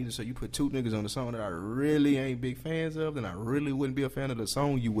Gibbs fan either. So you put 2 niggas on the song that I really ain't big fans of, then I really wouldn't be a fan of the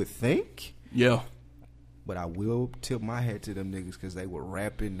song, you would think. Yeah. But I will tip my hat to them niggas because they were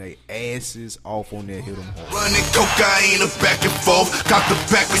rapping their asses off on that Hit 'Em Hard. Running cocaine back and forth, got the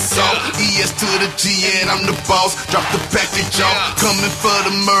package off. ES to the G and I'm the boss. Drop the package off, coming for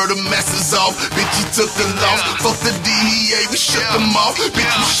the murder masses off. Bitch, you took the loss. Fuck the DEA, we shook them off. Bitch,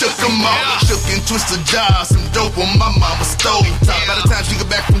 we shook them off. Shook and twisted jaws, some dope on my mama's stove top. By the time she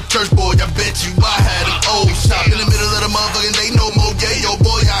got back from church, boy, I bet you I had an old shop. In the middle of the motherfucking day, no more, yeah, yo,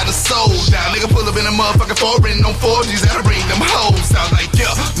 boy, I done sold. Now, nigga, pull up in a motherfucking foreign on 4Gs, that'll bring them hoes out like,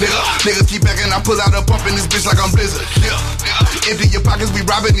 yeah, nigga. Niggas keep backing, I pull out a pump in this bitch like I'm Blizzard, yeah, nigga. Empty your pockets, we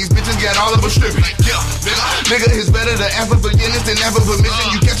robbing these bitches, got all of us stripping, yeah, nigga. Nigga, it's better to ask for forgiveness than ever permission.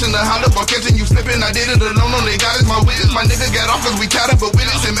 You catching the Honda, I'm catching you slipping. I did it alone, on they got is my witness. My nigga got off cause we tied up a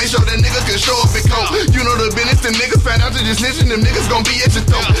witness and make sure that nigga can show up in coat. You know the business, them niggas found out to just snitching, them niggas gon' be at your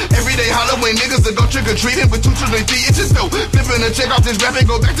throat. Every day Halloween, niggas that go trick-or-treating with 2 to 3 inches though. Flipping the check off this rap and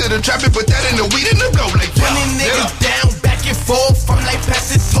go back to the trap and put that in the weed in the go like, yeah. Niggas down, back and forth. I'm like pass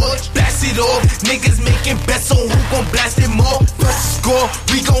the torch, blast it off. Niggas making bets on who gon' blast it more. First score,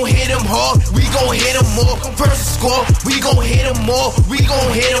 we gon' hit them hard. We gon' hit them more. First score, we gon' hit them more. We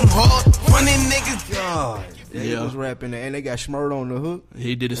gon' hit them hard. Running niggas. God. He was rapping that, and they got Schmurd on the hook.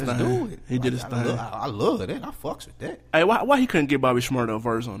 He did his Let's thing. do it. He did his thing. I love that. I fucks with that. Hey, why he couldn't get Bobby Shmurda a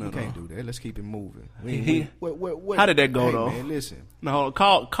verse on that? You can't do that. Let's keep it moving. What, how did that go, though? Man, listen. No,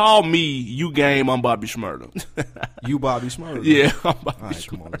 call me. You Game. I'm Bobby Shmurda. You Bobby Shmurda? Yeah, I'm Bobby All right, Shmurda.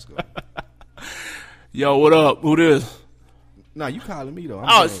 come on, let's go. Yo, what up? Who this? Nah, you calling me though?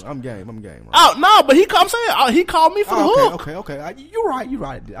 I'm game. Right? Oh no, but he called me for the hook. Okay. You're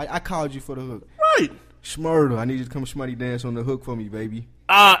right. I called you for the hook. Right. Schmurda, I need you to come schmuddy dance on the hook for me, baby.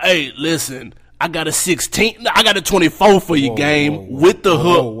 Hey, listen. I got a 16. I got a 24 for you, Game, with the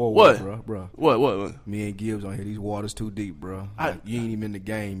hook. Whoa, what? Bro. Bruh. What? Me and Gibbs on here. These waters too deep, bruh. Like, you ain't even in the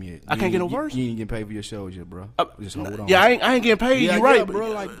game yet. I can't get no verse? You ain't getting paid for your shows yet, bruh. Just hold on. Yeah, I ain't getting paid. Yeah, you right,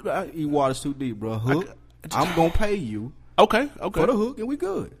 bro. Like, these waters too deep, bruh. Hook. I'm going to pay you. Okay. For the hook, and we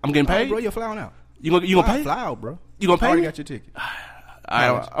good. I'm getting paid? Right, bro, you're flying out. You gonna pay? Fly out, bro. You gonna pay? I already me? got your ticket.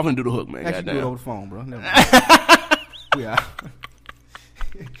 I'm gonna do the hook, man. Actually, do it over the phone, bro. Never yeah.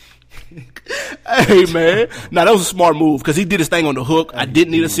 Hey, man. Nah, that was a smart move because he did his thing on the hook. I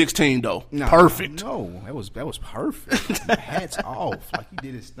didn't need a 16 though. Perfect. No, that was perfect. Hats off. Like, he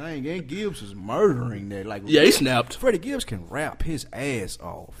did his thing. And Gibbs was murdering that. Like, yeah, he snapped. Freddie Gibbs can rap his ass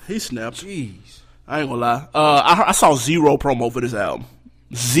off. He snapped. Jeez. I ain't gonna lie. I saw 0 promo for this album.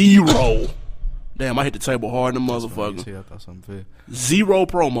 0. Damn, I hit the table hard in the motherfucker. I thought something fair. 0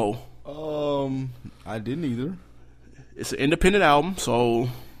 promo. I didn't either. It's an independent album, so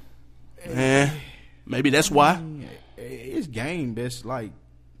maybe that's why. It's game that's like,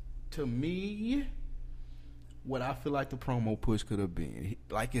 to me, what I feel like the promo push could have been.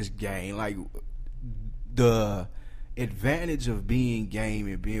 Like, it's game. Like, the advantage of being game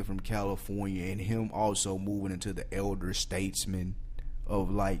and being from California and him also moving into the elder statesman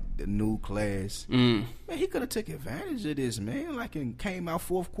of like the new class. Man, he could have taken advantage of this, man. Like, and came out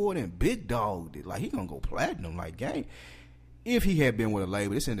fourth quarter and big dogged it. Like, he gonna go platinum like game. If he had been with a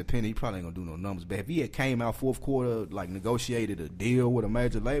label, it's independent, he probably ain't gonna do no numbers. But if he had came out fourth quarter, like negotiated a deal with a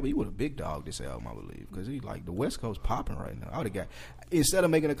major label, he would have big dogged this album, I believe. Because he like the West Coast popping right now. I would have got, instead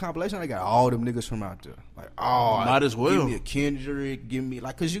of making a compilation, I got all them niggas from out there. Like, might as well. Give me a Kendrick, give me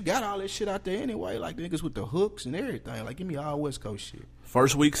like, cause you got all this shit out there anyway. Like the niggas with the hooks and everything. Like, give me all West Coast shit.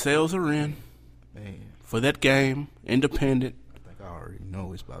 First week sales are in. Man, for that game, independent. I think I already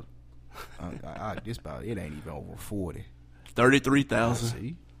know it's about. It's about. It ain't even over 40.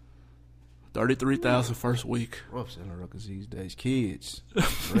 33,000. 33,000 first week. Rough selling records these days. Kids.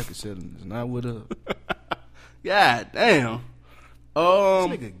 Record selling is not with us. God damn. This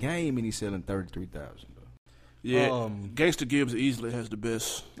nigga game and he's selling 33,000 though. Yeah. Gangsta Gibbs easily has the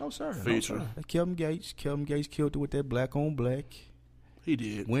best feature. No, Kelvin Gates killed it with that black on black. He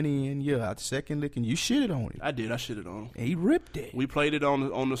did. Went in, out the second lick, and you shitted on it. I did. I shitted on him. And he ripped it. We played it on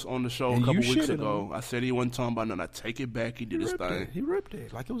the show and a couple weeks ago. I said he wasn't talking about nothing. I take it back. He did his thing. He ripped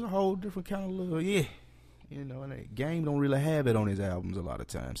it. Like, it was a whole different kind of little, and that Game don't really have it on his albums a lot of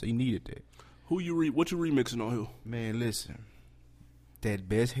times, so he needed that. What you remixing on who? Man, listen. That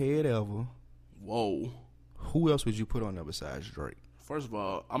Best Head Ever. Whoa. Who else would you put on there besides Drake? First of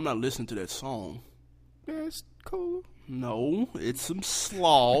all, I'm not listening to that song. Yeah, it's cool. No, it's some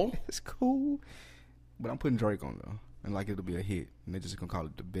slaw. It's cool. But I'm putting Drake on though. And like, it'll be a hit. And they're just gonna call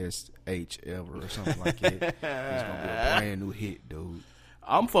it the Best H Ever or something like that. It's gonna be a brand new hit, dude.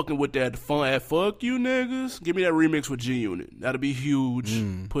 I'm fucking with that fun at fuck you niggas. Give me that remix with G Unit. That'll be huge.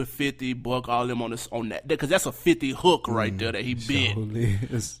 Put 50, Buck, all them on that. Because that's a 50 hook right there that he bit.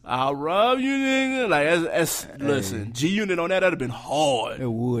 I'll rob you nigga. Like, listen, G Unit on that'd have been hard. It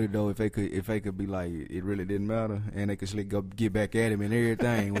would though if they could be like, it really didn't matter, and they could go get back at him and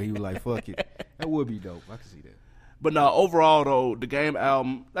everything when he was like, fuck it. That would be dope. I can see that. But no, overall though, the Game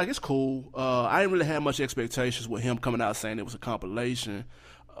album, like, it's cool. I didn't really have much expectations with him coming out saying it was a compilation.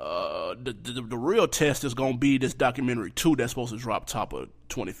 The real test is gonna be this documentary 2 that's supposed to drop top of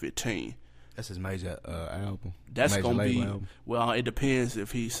 2015. That's his major album. That's major gonna be album. Well, it depends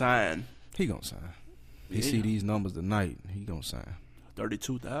if he signed. He gonna sign. He see these numbers tonight. He gonna sign.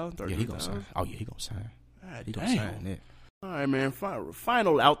 32,000. Yeah, he gonna sign. Oh yeah, he gonna sign. He gonna sign that. All right, man.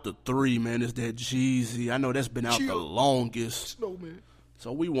 Final out the 3, man, is that Jeezy. I know that's been out the longest. Snowman.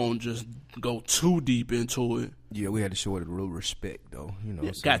 So we won't just go too deep into it. Yeah, we had to show it a real respect, though.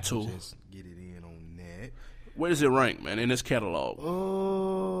 Yeah, so got to. Just get it in on that. Where does it rank, man, in his catalog?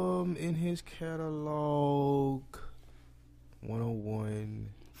 In his catalog, 101.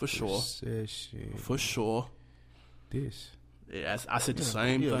 For sure. Session. For sure. This. Yeah, I said the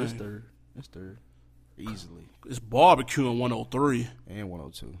same thing. That's third. Easily. It's Barbecue in 103. And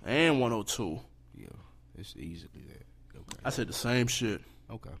 102. And 102. Yeah, it's easily that. Okay. I said the same shit.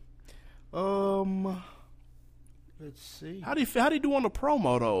 Okay. Let's see. How'd he do on the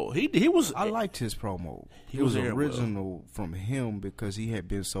promo though? He was. I liked his promo. It was original from him because he had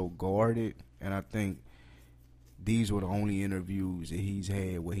been so guarded, and I think these were the only interviews that he's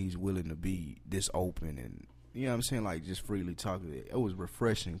had where he's willing to be this open and, you know what I'm saying, like, just freely talking. It was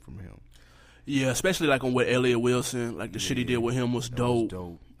refreshing from him. Yeah, especially like on with Elliott Wilson, like the shit he did with him was dope.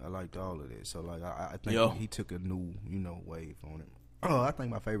 I liked all of that. So like, I think he took a new, wave on it. Oh, I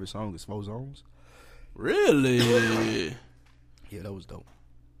think my favorite song is 4 Zones. Really? Yeah, that was dope.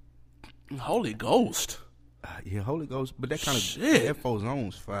 Holy Ghost. Yeah, Holy Ghost, but that kind of that Four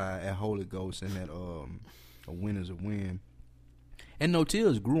Zones fire at Holy Ghost and that A Win Is a Win. And No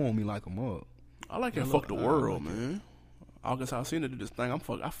Tears grew on me like a mug. I like that Fuck the World, man. August Alsina did this thing. I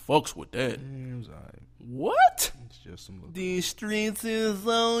fucks with that. Yeah, it was alright. What? It's just some little These streets is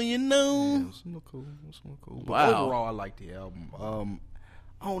all you know. Yeah, it's some cool. But Wow. overall, I like the album.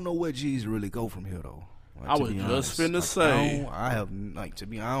 I don't know where G's really go from here though. Like, I was just finna say. I don't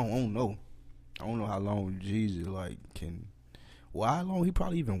know. I don't know how long Jeezy can. Well, how long he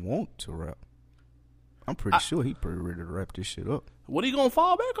probably even want to rap. I'm pretty sure he pretty ready to wrap this shit up. What he gonna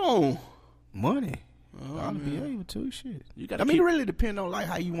fall back on? Money. I'll be able to shit. You gotta it really depend on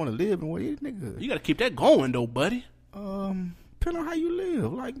how you want to live and what you nigga. You gotta keep that going though, buddy. Depend on how you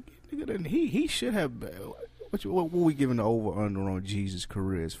live. Like nigga, he should have. What we giving the over under on Jesus'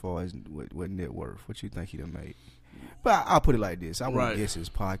 career as far as what net worth? What you think he done made? But I'll put it like this: I won't guess his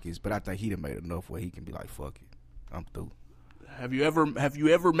pockets, but I think he done made enough where he can be like, "Fuck it, I'm through." Have you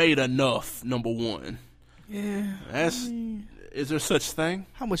ever made enough? Number one. Yeah. Is there such thing?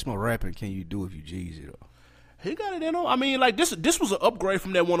 How much more rapping can you do if you Jeezy though? He got it in on. I mean, like this was an upgrade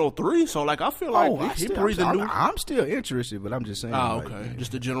from that 103. So like, I feel like he breathing new. I'm still interested, but I'm just saying. Oh, okay. Like,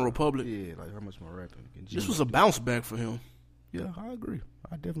 just the general public. Yeah, like how much more rapping can Jeezy? This was a bounce back for him. Yeah, I agree.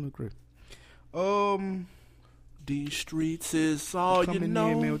 I definitely agree. These streets is all you know.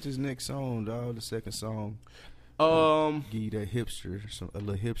 Coming in, man, with this next song, dog. The second song. Give you that hipster, a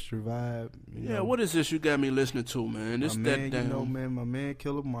little hipster vibe. You know? What is this you got me listening to, man? This that damn. You know, man, my man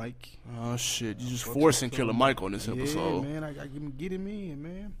Killer Mike. Oh shit, you just forcing Killer Mike on this episode. Yeah, man, I got to get him in,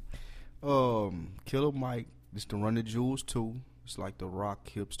 man. Killer Mike. This the Run the Jewels 2. It's like the rock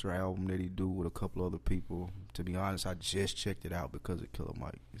hipster album that he do with a couple other people. To be honest, I just checked it out because of Killer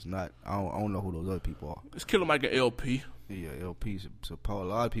Mike. It's not. I don't know who those other people are. It's Killer Mike and LP. Yeah, LP. A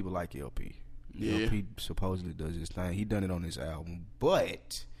lot of people like LP. Yeah. LP supposedly does his thing. He done it on his album.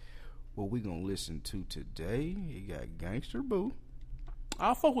 But what we gonna listen to today, he got Gangsta Boo.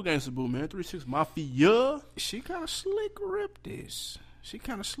 I'll fuck with Gangsta Boo, man. 3-6 Mafia. She kind of slick ripped this.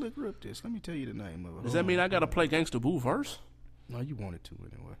 Let me tell you the name of it. Does that mean I gotta play Gangsta Boo first? No, you wanted to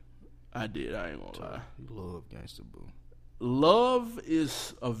anyway. I did. I ain't gonna lie. You love Gangsta Boo. Love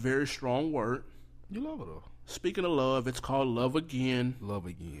is a very strong word. You love it though. Speaking of love, it's called Love Again. Love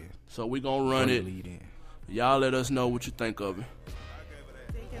Again. So we gonna run it. Y'all let us know what you think of it.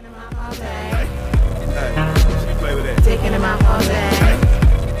 Taking him out all day. She play with that. Taking him out all day.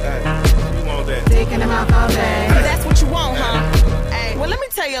 You want that? Taking him out all day. That's what you want, huh? Hey, well, let me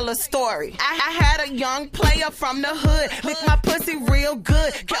tell you a little story. I had a young player from the hood. Licked my pussy real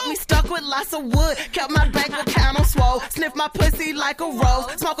good. Kept me stuck with lots of wood. Kept my bank account on swole. Sniffed my pussy like a rose.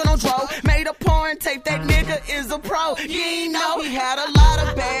 Smoking on dro. Made a porn tape. That nigga is a pro. You ain't know he had a lot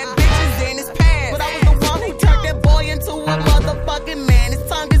of bad bitches in his past. But I was the one who turned that boy into a motherfucking man. His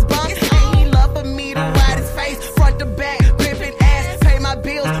tongue is bummed. Ain't he love for me to ride his face front to back, gripping ass, pay my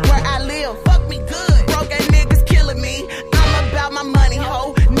bills where I live. Fuck me good. Broke ass niggas killing me. I'm about my money,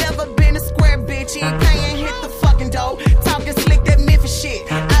 ho. Never been a square bitch. Ain't paying, hit the fucking dough. Talking slick, that Memphis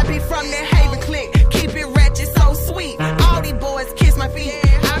shit. I be from that Haven clique. Keep it ratchet, so sweet. All these boys kiss my feet.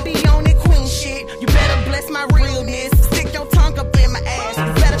 I be on that queen shit. You better bless my realness. Stick your tongue up in my ass.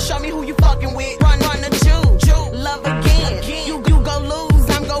 You better show me who you fucking with. Run the Jew. Love again. You go lose,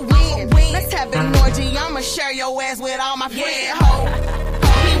 I'm go win. Let's have an orgy. I'ma share your ass with all my friends. Ho,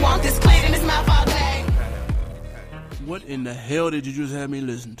 he want this clit in his mouth all day. What in the hell did you just have me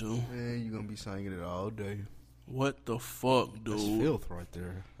listen to? Man, you gonna be singing it all day. What the fuck, dude? That's filth right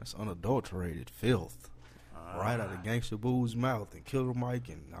there. That's unadulterated filth. Right out of Gangsta Boo's mouth and Killer Mike,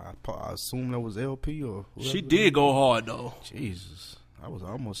 and I assume that was LP or whoever. She did go hard though. Jesus, I was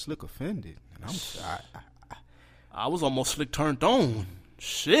almost slick offended. And I was almost slick turned on.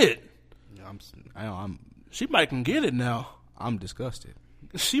 Shit. She might can get it now. I'm disgusted.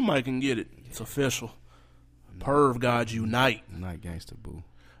 She might can get it. It's official. Perv gods unite. Not Gangsta Boo.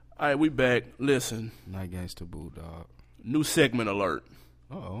 All right, we back. Listen. Not Gangsta Boo, dog. New segment alert.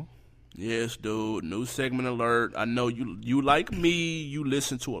 Uh-oh. Yes, dude. New segment alert. I know you like me. You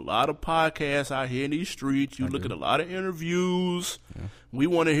listen to a lot of podcasts out here in these streets. You look at a lot of interviews. Yeah. We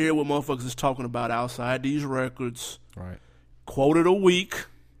want to hear what motherfuckers is talking about outside these records. Right. Quote of the week.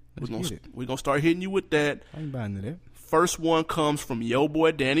 We're gonna start hitting you with that. I ain't buying that. First one comes from yo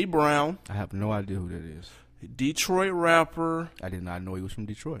boy Danny Brown. I have no idea who that is. Detroit rapper. I did not know he was from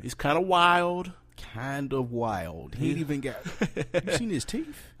Detroit. He's kind of wild. Kind of wild. He ain't even got. You seen his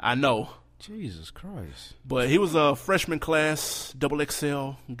teeth? I know. Jesus Christ. But he was a freshman class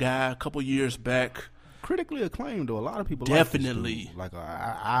XXL guy a couple years back. Critically acclaimed, though. A lot of people definitely like this dude.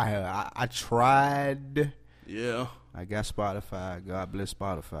 Like I tried Yeah. I got Spotify. God bless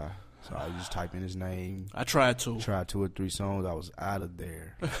Spotify. So I just type in his name. I tried to. Tried 2 or 3 songs. I was out of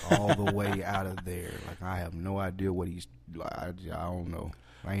there. All the way out of there. Like, I have no idea what he's like. I don't know.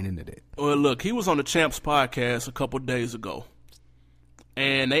 I ain't into that. Well, look, he was on the Champs podcast a couple days ago.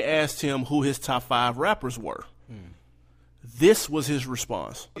 And they asked him who his top 5 rappers were. This was his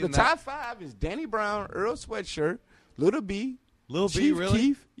response. The top 5 is Danny Brown, Earl Sweatshirt, Little B, Lil B, Chief really?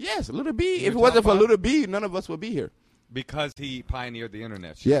 Keef. Yes, Little B. Your If it wasn't top for 5? Little B, none of us would be here. Because he pioneered the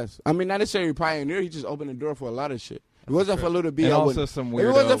internet shit. Yes. I mean, not necessarily pioneer. He just opened the door for a lot of shit. If it wasn't for Little B, And I also wouldn't. some If it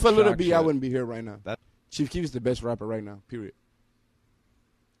weirdo wasn't for Little track B, I shit. wouldn't be here right now. That- Chief Keef is the best rapper right now, period.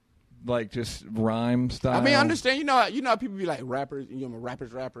 Like just rhyme style. I mean, I understand. You know how people be like rappers. You know, I'm a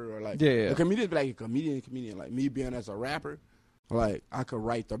rapper's rapper, or like Yeah. a comedian be like a comedian. Like me being as a rapper, like I could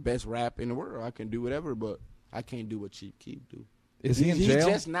write the best rap in the world. I can do whatever, but I can't do what Chief Keef do. Is he in He jail?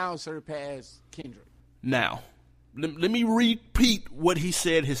 just now surpassed Kendrick. Now, let me repeat what he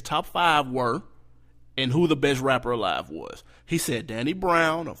said his top 5 were and who the best rapper alive was. He said Danny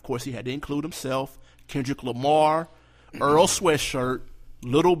Brown. Of course, he had to include himself. Kendrick Lamar, Earl Sweatshirt,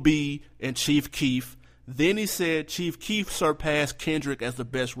 Little B, and Chief Keef. Then he said Chief Keef surpassed Kendrick as the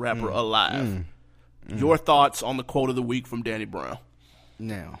best rapper alive. Your thoughts on the quote of the week from Danny Brown?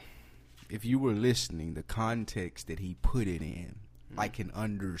 Now, if you were listening, the context that he put it in, I can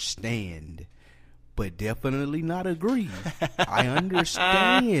understand, but definitely not agree. I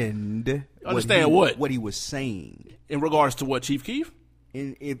understand. Understand what? What he was saying. In regards to what, Chief Keef?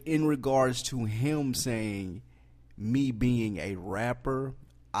 In regards to him saying, me being a rapper,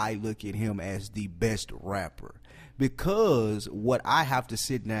 I look at him as the best rapper. Because what I have to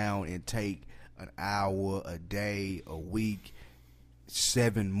sit down and take an hour, a day, a week,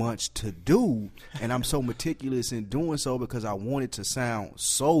 7 months to do, and I'm so meticulous in doing so because I want it to sound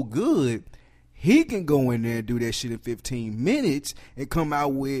so good, he can go in there and do that shit in 15 minutes and come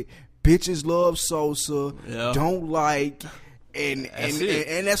out with bitches love Sosa, don't like, and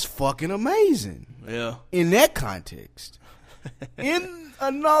that's fucking amazing. Yeah. In that context. In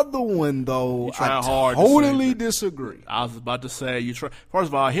another one, though, I hard totally disagree. I was about to say, first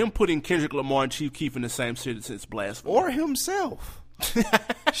of all, him putting Kendrick Lamar and Chief Keef in the same sentence is blasphemy. Or himself.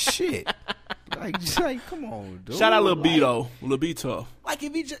 Shit. Like, come on, dude. Shout out Lil B, though. Lil B tough. Like,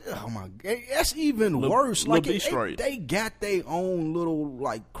 if he just, oh my God, that's even worse. Lil Like, B straight. they got their own little,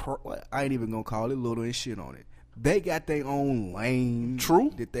 like, I ain't even gonna call it little and shit on it. They got their own lane.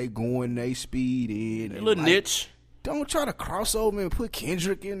 True. That they going they speed in. A little niche. Don't try to cross over and put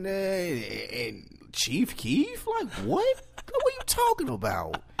Kendrick in there and Chief Keef. Like, what? What are you talking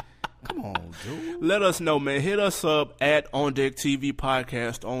about? Come on, dude. Let us know, man. Hit us up at On Deck TV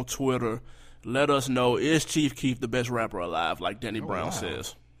Podcast on Twitter. Let us know, is Chief Keef the best rapper alive, like Danny Brown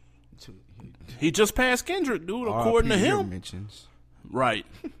says? He just passed Kendrick, dude, according to him. Mentions. Right.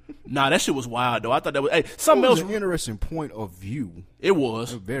 Nah, that shit was wild, though. I thought that was... Hey, something else... It was an interesting point of view. It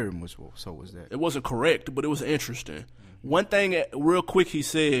was. Very much so was that. It wasn't correct, but it was interesting. One thing, real quick, he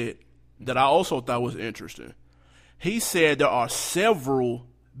said that I also thought was interesting. He said there are several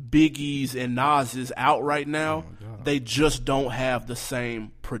Biggies and Nas's out right now. They just don't have the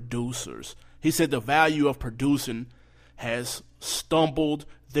same producers. He said the value of producing has stumbled.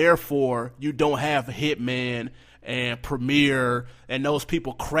 Therefore, you don't have Hitman and Premier and those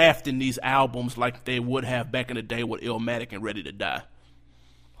people crafting these albums like they would have back in the day with Illmatic and Ready to Die.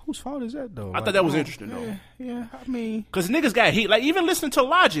 Whose fault is that, though? I thought that was interesting, though. Yeah, I mean... Because niggas got heat. Like, even listening to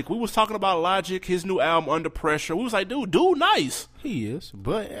Logic. We was talking about Logic, his new album, Under Pressure. We was like, dude, nice. He is,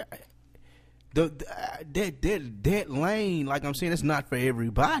 but... That lane, like I'm saying, it's not for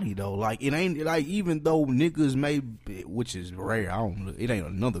everybody though. Like it ain't like, even though niggas may, which is rare, it ain't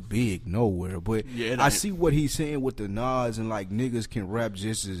another big nowhere. But I see what he's saying with the Nas and like niggas can rap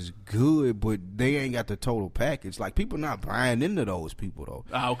just as good, but they ain't got the total package. Like people not buying into those people though.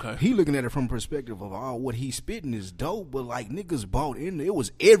 Ah, okay. He looking at it from perspective of what he's spitting is dope, but like niggas bought into it.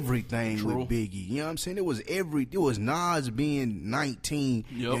 Was everything with Biggie. You know what I'm saying? It was Nas being 19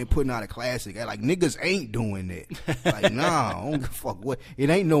 and putting out a classic. Like niggas ain't doing that. Like nah, I don't give a fuck what. It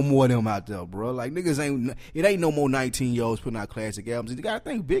ain't no more of them out there, bro. Like niggas ain't. It ain't no more 19-year-olds putting out classic albums. You gotta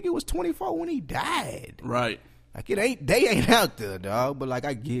think Biggie was 24 when he died. Right. Like it ain't. They ain't out there, dog. But like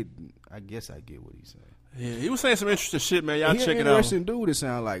I guess I get what he's saying. Yeah, he was saying some interesting shit, man. Y'all check it out. Interesting dude. It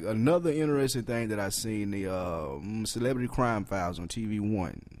sound like another interesting thing that I seen, the Celebrity Crime Files on TV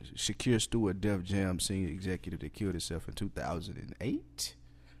One. Shakir Stewart, Def Jam senior executive that killed himself in 2008.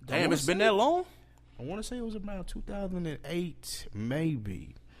 Damn, it's been that long? I want to say it was about 2008,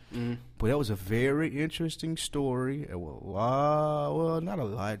 maybe. But that was a very interesting story. Well, not a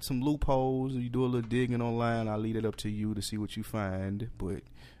lot. Some loopholes. You do a little digging online. I'll leave it up to you to see what you find. But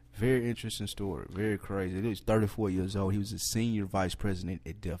very interesting story. Very crazy. He was 34 years old. He was a senior vice president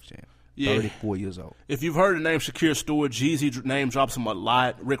at Def Jam. Yeah. 34 years old. If you've heard the name Shakir Stewart, Jeezy name drops him a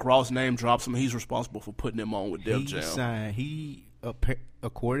lot. Rick Ross name drops him. He's responsible for putting him on with Def Jam.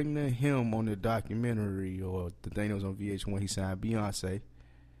 According to him on the documentary or the thing that was on VH1, he signed Beyonce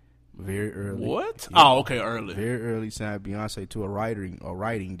very early. What? Yeah. Oh, okay, early. Very early signed Beyonce to a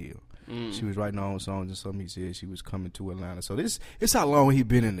writing deal. She was writing her own songs and something. He said she was coming to Atlanta. So this how long he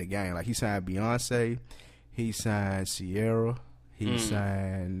been in the game. Like he signed Beyonce, he signed Sierra, he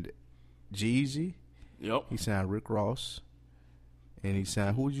signed Jeezy. Yep. He signed Rick Ross, and he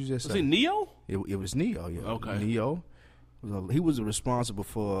signed who would you just say? Was it Neo? It was Neo. Yeah. Okay. Neo. He was responsible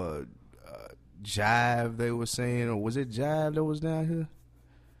for Jive. They were saying, or was it Jive that was down here?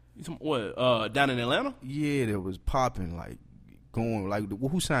 What? Down in Atlanta? Yeah, that was popping like. Going like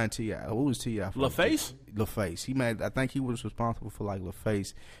who signed T.I.? Who was T.I. LaFace? LaFace. I think he was responsible for like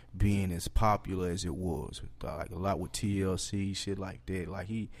LaFace being as popular as it was. Like a lot with TLC shit like that. Like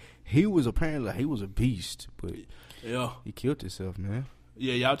he was apparently he was a beast, but yeah, he killed himself, man.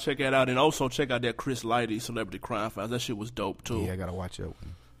 Yeah, y'all check that out, and also check out that Chris Lighty Celebrity Crime Files. That shit was dope too. Yeah, I gotta watch that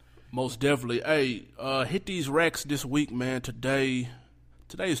one. Most definitely. Hey, hit these racks this week, man. Today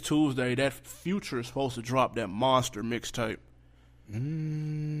is Tuesday. That Future is supposed to drop that Monster mixtape. You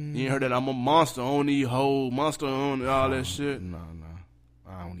ain't heard that I'm a monster on the whole monster on all that shit? No.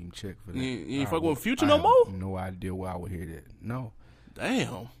 I don't even check for that. You ain't fucking with Future no more? No idea why I would hear that. No.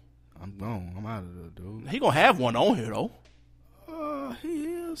 Damn. I'm gone. I'm out of there, dude. He gonna have one on here, though. He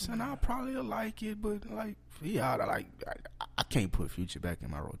is, and I probably like it, but like, I can't put Future back in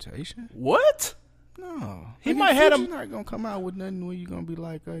my rotation. What? No. He might have him. Future's not gonna come out with nothing where you gonna be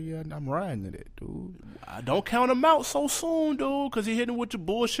like, oh yeah, I'm riding to that, dude. I don't count him out so soon, dude, because he hitting with your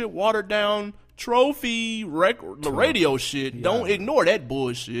bullshit, watered down trophy, the radio shit. Yeah. Don't ignore that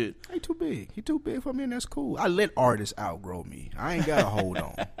bullshit. He too big. He too big for me, and that's cool. I let artists outgrow me. I ain't got to hold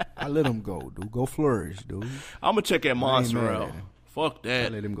on. I let them go, dude. Go flourish, dude. I'm gonna check that Monster out. Fuck that. I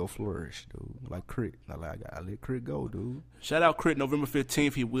let him go flourish, dude. Like Crit. I let Crit go, dude. Shout out Crit November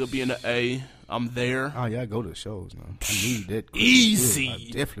 15th. He will be in the A. I'm there. Oh, yeah, I go to the shows now. I need that. Easy. I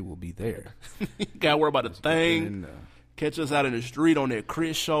definitely will be there. Gotta worry about a thing. Catch us out in the street on that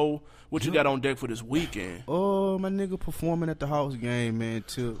Crit show. What you got on deck for this weekend? Oh, my nigga performing at the house game, man,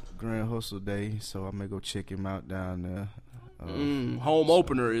 till Grand Hustle Day. So I may go check him out down there. Home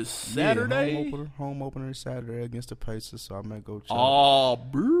opener is Saturday. Yeah, home opener is Saturday against the Pacers, so I might go check. Oh,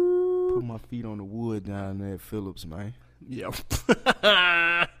 bro. Put my feet on the wood down there at Phillips, man. Yeah.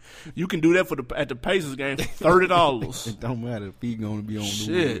 You can do that at the Pacers game for $30. It don't matter if he gonna be on the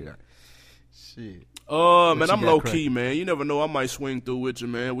wood. Shit. Man, I'm low key, man. You never know. I might swing through with you,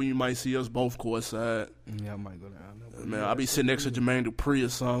 man. You might see us both courtside. Yeah, I might go down there. Man, I'll be sitting next to Jermaine Dupri or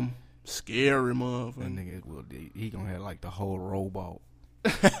something. Scary motherfucker. That nigga he gonna have like the whole robot.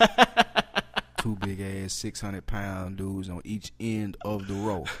 Two big ass 600-pound dudes on each end of the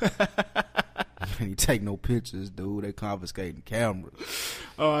row. And he take no pictures, dude. They confiscating cameras.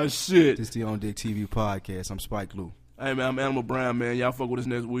 Oh shit. This is the On Deck TV podcast. I'm Spike Lou. Hey man, I'm Animal Brown, man. Y'all fuck with us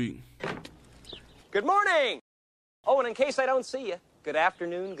next week. Good morning. Oh, and in case I don't see you, good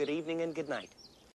afternoon, good evening, and good night.